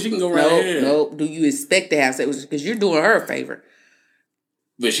the booty, she can go right ahead. Nope. Do you expect to have sex with her? Because you're doing her a favor.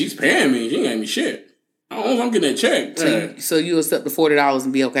 But she's paying me. She ain't giving me shit. I don't know if I'm getting that check. So you accept the $40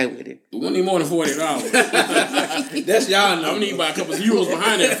 and be okay with it? We don't need more than $40. That's y'all number. I'm gonna need about a couple zeros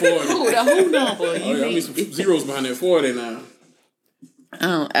behind that 40. Who number? I need some zeros behind that 40 now.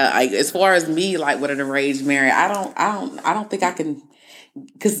 As far as me, like with an arranged marriage, I don't think I can,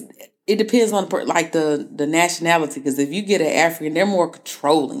 because it depends on the nationality. Because if you get an African, they're more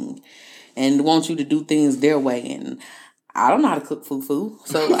controlling and want you to do things their way, and I don't know how to cook fufu.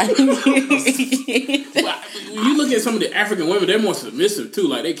 So like, when you look at some of the African women, they're more submissive too.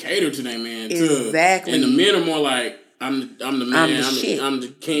 Like they cater to their man too. Exactly. And the men are more like, I'm the man. I'm the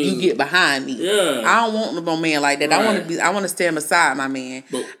king. You get behind me. Yeah. I don't want no man like that. Right. I want to stand beside my man.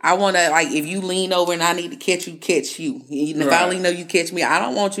 But I want to, like, if you lean over and I need to catch you. And if I lean over, you catch me. I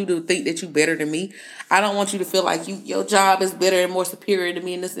don't want you to think that you better than me. I don't want you to feel like your job is better and more superior to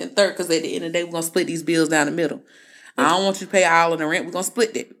me in this and third. Because at the end of the day, we're gonna split these bills down the middle. I don't want you to pay all of the rent. We're gonna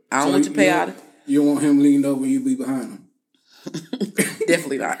split it. I don't want you to pay all of it. You don't want him leaning over and you be behind him.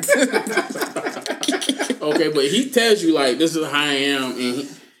 Definitely not. Okay, but he tells you like this is how I am,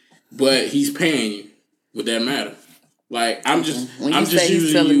 but he's paying you. Would that matter? Like I'm just when I'm you just say using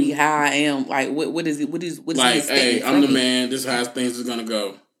he's telling you, me how I am. Like what is it? What is like? Hey, I'm the man. This is how things is gonna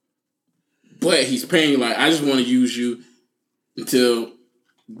go. But he's paying you. Like I just want to use you to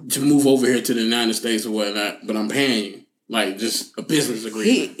move over here to the United States or whatnot. But I'm paying you. Like, just a business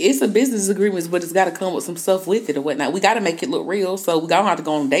agreement. It's a business agreement, but it's got to come with some stuff with it or whatnot. We got to make it look real, so we don't have to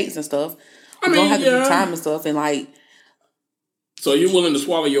go on dates and stuff. We don't have to do time and stuff, and like. So you're willing to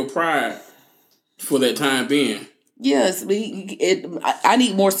swallow your pride for that time being? Yes, I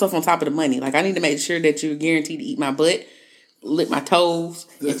need more stuff on top of the money. Like, I need to make sure that you're guaranteed to eat my butt, lick my toes,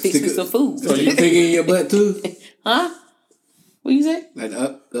 and fix me some food. So you picking in your butt too? Huh? What you say? Like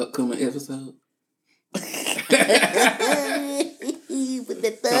the upcoming episode? With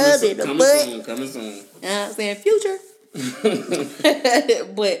the thumb in the butt. Coming soon. I'm saying future.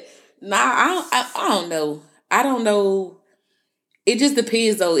 But I don't know. I don't know. It just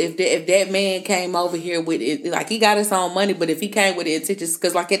depends though. If that man came over here with it, like he got his own money, but if he came with the intentions,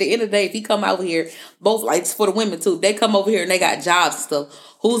 because like at the end of the day, if he come over here, both like for the women too, they come over here and they got jobs and stuff.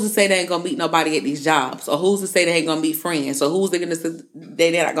 Who's to say they ain't gonna meet nobody at these jobs? Or who's to say they ain't gonna be friends? Or who's they gonna say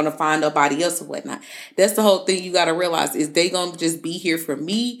they're not gonna find nobody else or whatnot? That's the whole thing you gotta realize. Is they gonna just be here for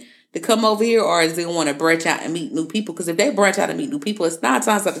me to come over here, or is they gonna want to branch out and meet new people? Because if they branch out and meet new people, it's 9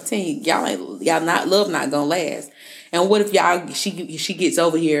 times out of 10 y'all not gonna last. And what if she gets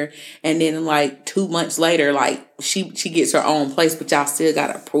over here and then like 2 months later, like she gets her own place, but y'all still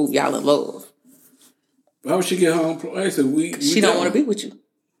gotta prove y'all in love. Why would she get her own place? She don't want to be with you.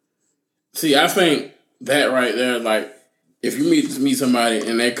 See, I think that right there, like if you meet somebody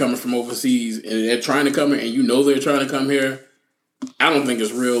and they're coming from overseas and they're trying to come here and you know they're trying to come here, I don't think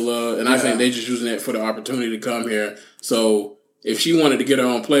it's real love. And I think they're just using that for the opportunity to come here. So if she wanted to get her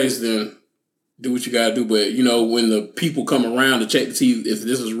own place, then do what you got to do. But, you know, when the people come around to check to see if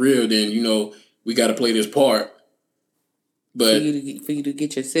this is real, then, you know, we got to play this part. But for you to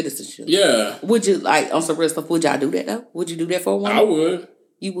get your citizenship. Yeah. Would you, like, on some real stuff, would y'all do that, though? Would you do that for a woman? I would.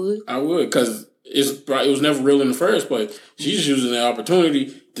 You would? I would, because it was never real in the first place. She's just using the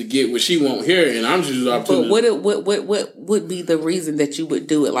opportunity to get what she want here, and I'm just using the opportunity. But what would be the reason that you would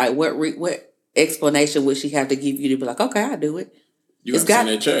do it? Like, what explanation would she have to give you to be like, okay, I'll do it? You got to send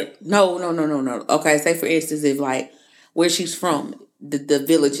that check. No. Okay, say for instance, if like where she's from, the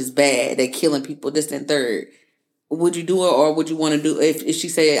village is bad, they're killing people, this and third. Would you do it, or would you want to do if she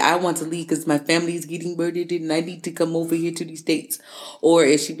said, I want to leave because my family is getting murdered and I need to come over here to the States? Or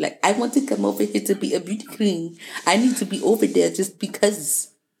if she like, I want to come over here to be a beauty queen. I need to be over there just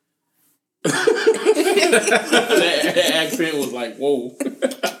because. That accent was like, whoa.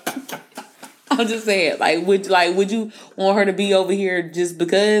 I'm just saying, would you want her to be over here just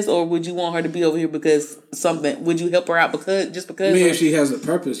because, or would you want her to be over here because something? Would you help her out because? I mean, if she has a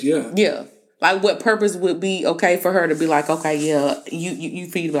purpose, yeah. Yeah. Like, what purpose would be okay for her to be like, okay, yeah, you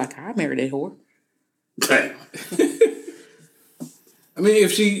for you to be like, I married that whore. I mean,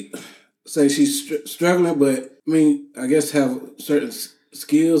 if she say she's struggling, but I mean, I guess have certain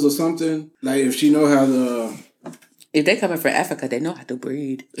skills or something. Like if she know how to. If they coming from Africa, they know how to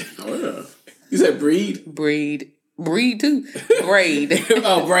breed. Oh yeah, you said breed. Breed too. Braid.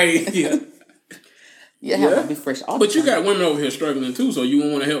 Oh, braid. Yeah. Yeah, have to be fresh. But you got women over here struggling too, so you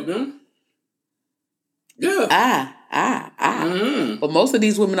won't want to help them. Yeah. Mm-hmm. But most of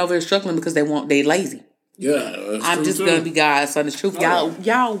these women over here struggling because they lazy. Yeah, I'm just gonna be God's son. The truth,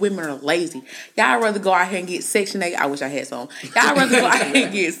 y'all women are lazy. Y'all rather go out here and get Section 8. I wish I had some. Y'all rather go out here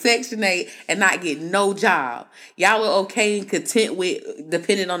and get Section 8 and not get no job. Y'all are okay and content with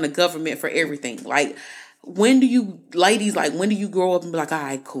depending on the government for everything. Like, when do you grow up and be like, all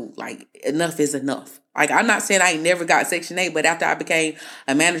right, cool, like enough is enough? Like, I'm not saying I ain't never got Section 8, but after I became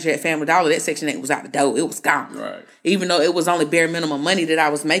a manager at Family Dollar, that Section 8 was out the door. It was gone. Right. Even though it was only bare minimum money that I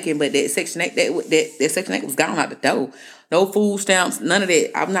was making, but that Section 8, that Section 8 was gone out the door. No food stamps, none of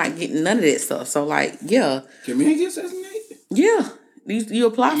that. I'm not getting none of that stuff. So, like, yeah. Can men get Section 8? Yeah. You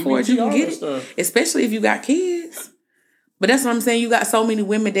apply for it, you can get it. Stuff. Especially if you got kids. But that's what I'm saying. You got so many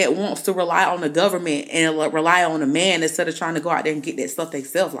women that wants to rely on the government and rely on a man instead of trying to go out there and get that stuff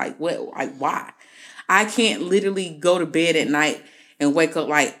themselves. Like, what? Like, why? I can't literally go to bed at night and wake up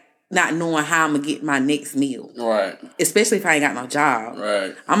like not knowing how I'm going to get my next meal. Right. Especially if I ain't got no job.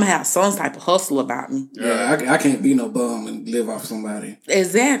 Right. I'm going to have some type of hustle about me. Yeah, I can't be no bum and live off somebody.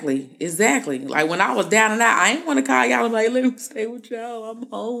 Exactly. Like when I was down and out, I ain't want to call y'all and be like, let me stay with y'all. I'm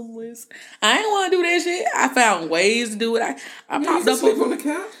homeless. I ain't want to do that shit. I found ways to do it. I popped up sleep on the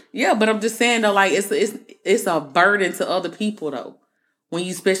couch. Yeah, but I'm just saying though, like it's a burden to other people though. When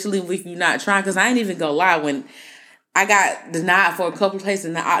you, especially if you're not trying, because I ain't even gonna lie, when I got denied for a couple of places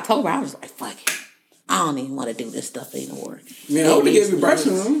in October, I was like, fuck it. I don't even want to do this stuff anymore. Man, I would have gave you birth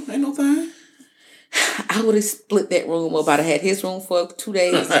room. Ain't no thing. I would have split that room up. I'd have had his room for 2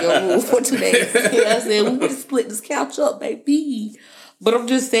 days, your room for 2 days. Yeah, I said, we would have split this couch up, baby. But I'm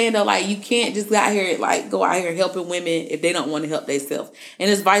just saying though, like, you can't just go out here helping women if they don't want to help themselves. And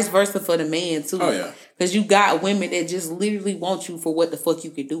it's vice versa for the man too. Oh yeah. Because you got women that just literally want you for what the fuck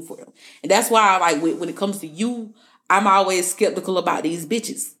you can do for them. And that's why when it comes to you, I'm always skeptical about these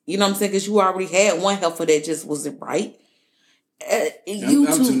bitches. You know what I'm saying? Because you already had one helper that just wasn't right. I'm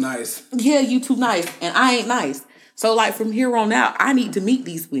too nice. Yeah, you too nice. And I ain't nice. So, like, from here on out, I need to meet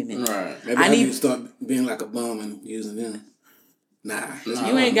these women. Right. Maybe I need to start being like a bum and using them. Nah.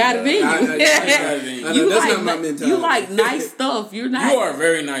 You ain't got it in you. You that's not my mentality. You like nice stuff. You're not. You are a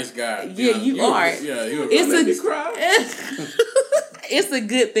very nice guy. Yeah, you are. You're it's a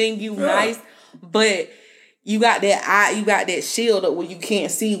good thing you nice, but you got that shield up where you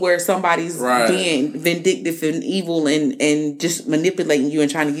can't see where somebody's being vindictive and evil and just manipulating you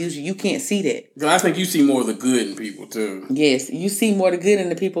and trying to use you. You can't see that. But I think you see more of the good in people too. Yes, you see more of the good in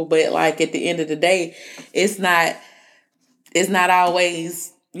the people, but like at the end of the day, it's not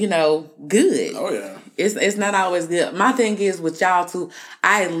always, good. Oh yeah. It's not always good. My thing is with y'all too,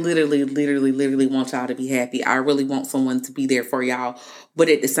 I literally want y'all to be happy. I really want someone to be there for y'all. But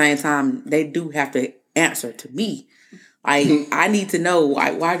at the same time, they do have to answer to me. Like, I need to know,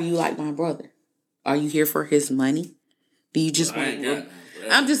 like, why do you like my brother? Are you here for his money? Do you just want to?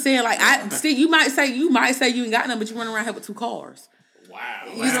 I'm just saying, like, you might say you ain't got none, but you run around here with 2 cars. Wow.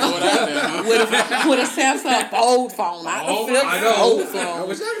 You know, with a Samsung Fold phone, not a flip Fold phone. I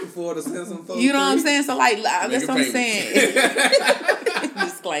wish I could afford a Samsung Fold. You know what I'm saying? So like, that's what I'm saying.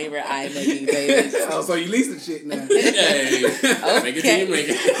 Disclaimer: I ain't making babies. Oh, so you leasing shit now? Hey, Okay. make it till you make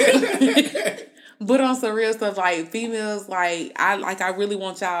it. But on some real stuff, like females, I really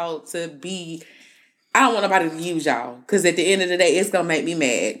want y'all to be. I don't want nobody to use y'all, because at the end of the day, it's gonna make me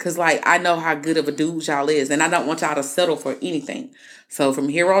mad. Because like I know how good of a dude y'all is, and I don't want y'all to settle for anything. So from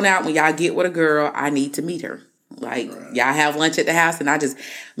here on out, when y'all get with a girl, I need to meet her. Like y'all have lunch at the house, and I just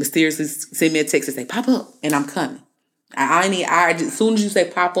mysteriously send me a text and say pop up, and I'm coming. As soon as you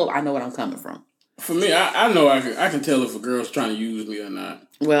say pop up, I know what I'm coming from. For me, I know I can tell if a girl's trying to use me or not.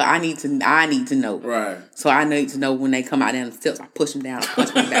 Well, I need to know. Right. So I need to know when they come out down the steps, I push them down,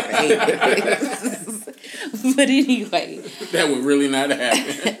 punch them back of the head. But anyway, that would really not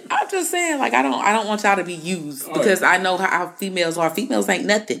happen. I'm just saying, like I don't want y'all to be used, because I know how females are. Females ain't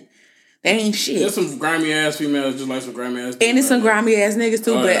nothing. They ain't shit. There's some grimy ass females just like some grimy ass. And it's some grimy ass niggas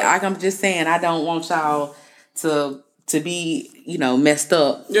too. But like I'm just saying, I don't want y'all to be, messed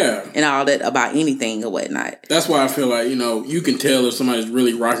up. Yeah. And all that about anything or whatnot. That's why I feel like, you can tell if somebody's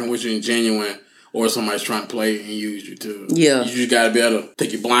really rocking with you and genuine, or somebody's trying to play and use you too. Yeah. You just gotta be able to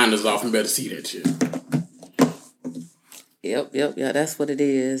take your blinders off and be able to see that shit. Yep, that's what it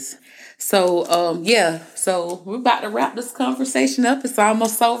is. So, so we're about to wrap this conversation up. It's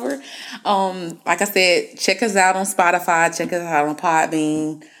almost over. Like I said, check us out on Spotify, check us out on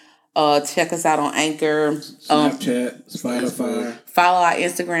Podbean, check us out on Anchor, Snapchat, Spotify, follow our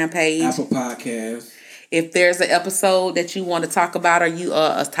Instagram page, Apple Podcasts. If there's an episode that you want to talk about, or you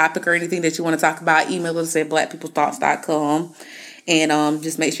a topic or anything that you want to talk about, email us at blackpeoplethoughts.com. And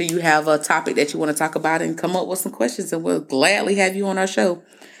just make sure you have a topic that you want to talk about and come up with some questions, and we'll gladly have you on our show.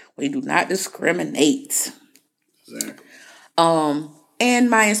 We do not discriminate. Exactly. And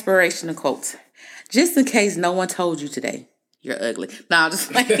my inspirational quote: just in case no one told you today, you're ugly. No, I'm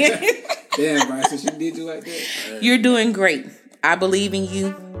just like Damn, Bryson, she did you like that? You're doing great. I believe in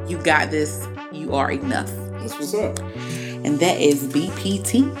you. You got this. You are enough. That's what's up. And that is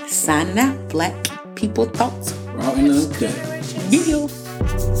BPT signing out. Black People Thoughts. Raw and uncut. Yeah.